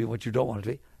want it to be and what you don't want it to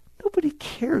be. Nobody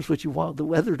cares what you want the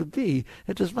weather to be.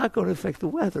 It is not going to affect the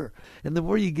weather. And the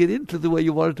more you get into the way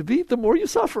you want it to be, the more you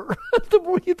suffer. The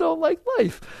more you don't like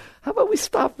life. How about we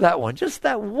stop that one? Just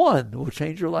that one will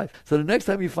change your life. So the next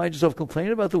time you find yourself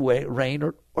complaining about the rain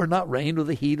or not rain, or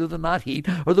the heat or the not heat,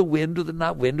 or the wind or the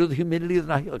not wind, or the humidity or the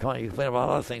not humidity. Come on, you complain about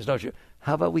a lot of things, don't you?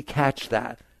 How about we catch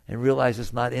that and realize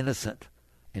it's not innocent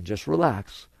and just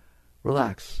relax.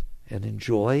 Relax and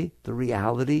enjoy the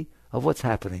reality of what's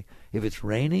happening. If it's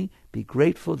raining, be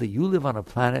grateful that you live on a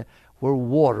planet where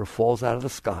water falls out of the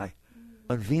sky.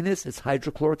 On Venus, it's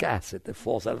hydrochloric acid that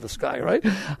falls out of the sky, right?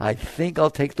 I think I'll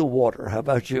take the water. How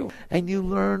about you? And you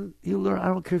learn, I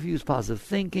don't care if you use positive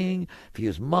thinking, if you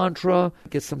use mantra,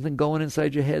 get something going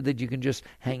inside your head that you can just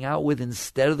hang out with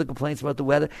instead of the complaints about the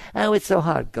weather. Oh, it's so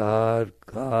hot. God,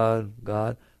 God,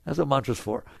 God. That's what mantra's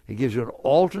for. It gives you an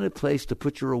alternate place to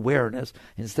put your awareness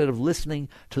instead of listening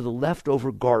to the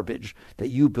leftover garbage that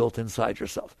you built inside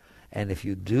yourself. And if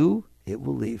you do, it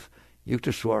will leave.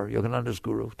 Yukteswar, Yogananda's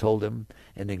guru, told him,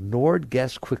 an ignored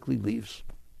guest quickly leaves.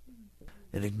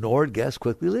 An ignored guest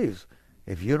quickly leaves.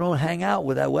 If you don't hang out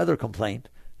with that weather complaint,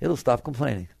 it'll stop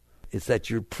complaining. It's that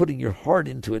you're putting your heart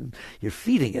into it and you're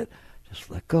feeding it.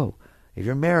 Just let go. If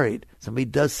you're married, somebody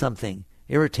does something,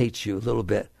 irritates you a little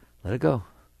bit, let it go.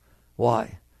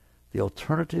 Why? The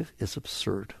alternative is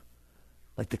absurd.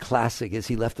 Like the classic is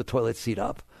he left the toilet seat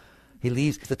up. He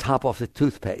leaves the top off the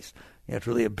toothpaste. It's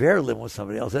really a bear living with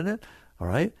somebody else, isn't it? All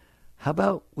right? How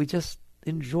about we just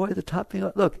enjoy the top being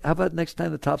off? Look, how about next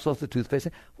time the top's off the toothpaste?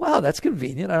 Wow, that's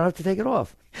convenient. I don't have to take it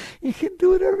off. You can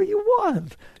do whatever you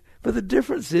want. But the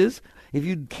difference is, if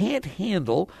you can't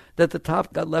handle that the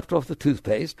top got left off the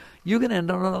toothpaste, you can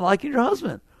end up not liking your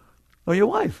husband or your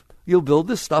wife. You'll build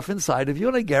this stuff inside of you,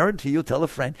 and I guarantee you'll tell a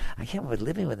friend, I can't believe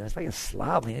living with him. It's like a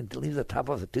slob. He leaves the top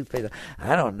off the toothpaste.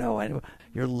 I don't know.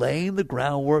 You're laying the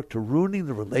groundwork to ruining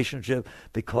the relationship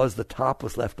because the top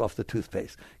was left off the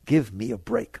toothpaste. Give me a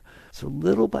break. So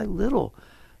little by little,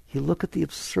 you look at the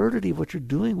absurdity of what you're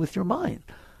doing with your mind,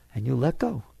 and you let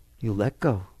go. You let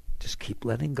go. Just keep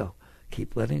letting go.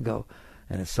 Keep letting go.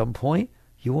 And at some point,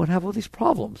 you won't have all these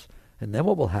problems. And then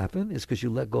what will happen is because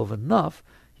you let go of enough,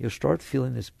 you'll start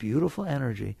feeling this beautiful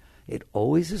energy. It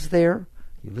always is there.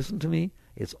 You listen to me.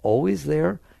 It's always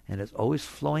there, and it's always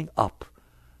flowing up.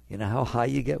 You know how high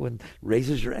you get when it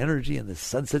raises your energy and the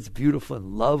sunset's beautiful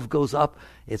and love goes up?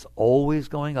 It's always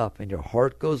going up, and your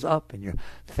heart goes up, and your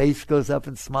face goes up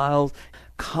and smiles.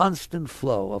 Constant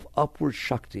flow of upward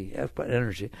Shakti,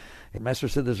 energy. And Master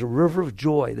said there's a river of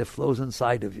joy that flows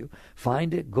inside of you.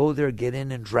 Find it, go there, get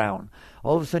in, and drown.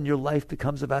 All of a sudden your life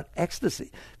becomes about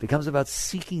ecstasy, becomes about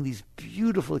seeking these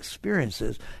beautiful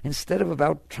experiences instead of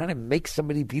about trying to make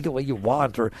somebody be the way you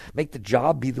want or make the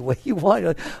job be the way you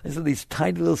want. There's these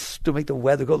tiny little to make the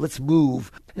weather go, let's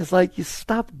move. It's like you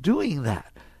stop doing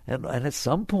that. And at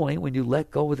some point, when you let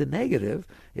go of the negative,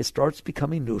 it starts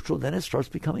becoming neutral, then it starts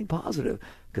becoming positive,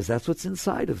 because that's what's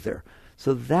inside of there.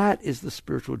 So that is the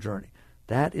spiritual journey.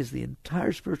 That is the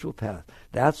entire spiritual path.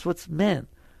 That's what's meant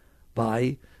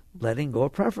by letting go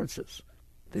of preferences.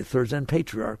 The third Zen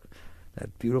patriarch,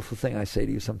 that beautiful thing I say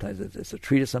to you sometimes, it's a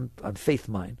treatise on faith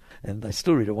mind, and I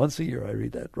still read it once a year. I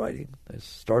read that writing. It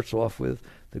starts off with,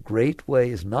 the great way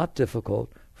is not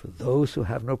difficult for those who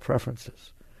have no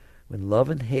preferences. When love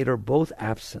and hate are both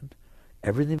absent,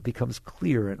 everything becomes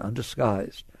clear and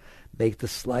undisguised. Make the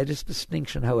slightest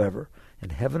distinction, however,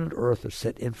 and heaven and earth are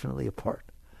set infinitely apart.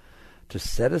 To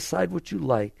set aside what you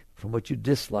like from what you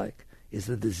dislike is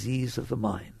the disease of the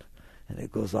mind. And it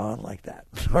goes on like that.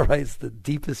 All right, it's the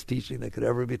deepest teaching that could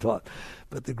ever be taught.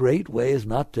 But the great way is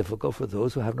not difficult for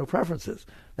those who have no preferences.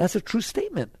 That's a true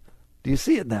statement. Do you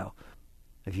see it now?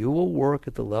 If you will work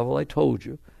at the level I told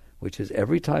you, which is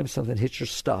every time something hits your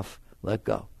stuff, let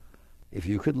go. If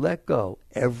you could let go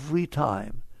every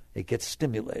time it gets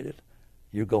stimulated,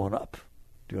 you're going up.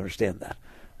 Do you understand that?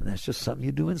 And that's just something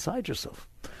you do inside yourself.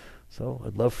 So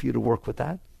I'd love for you to work with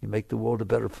that. You make the world a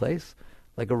better place.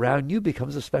 Like around you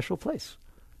becomes a special place.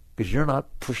 Because you're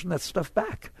not pushing that stuff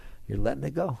back. You're letting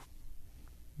it go.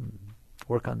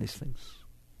 Work on these things.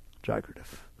 Jagradav.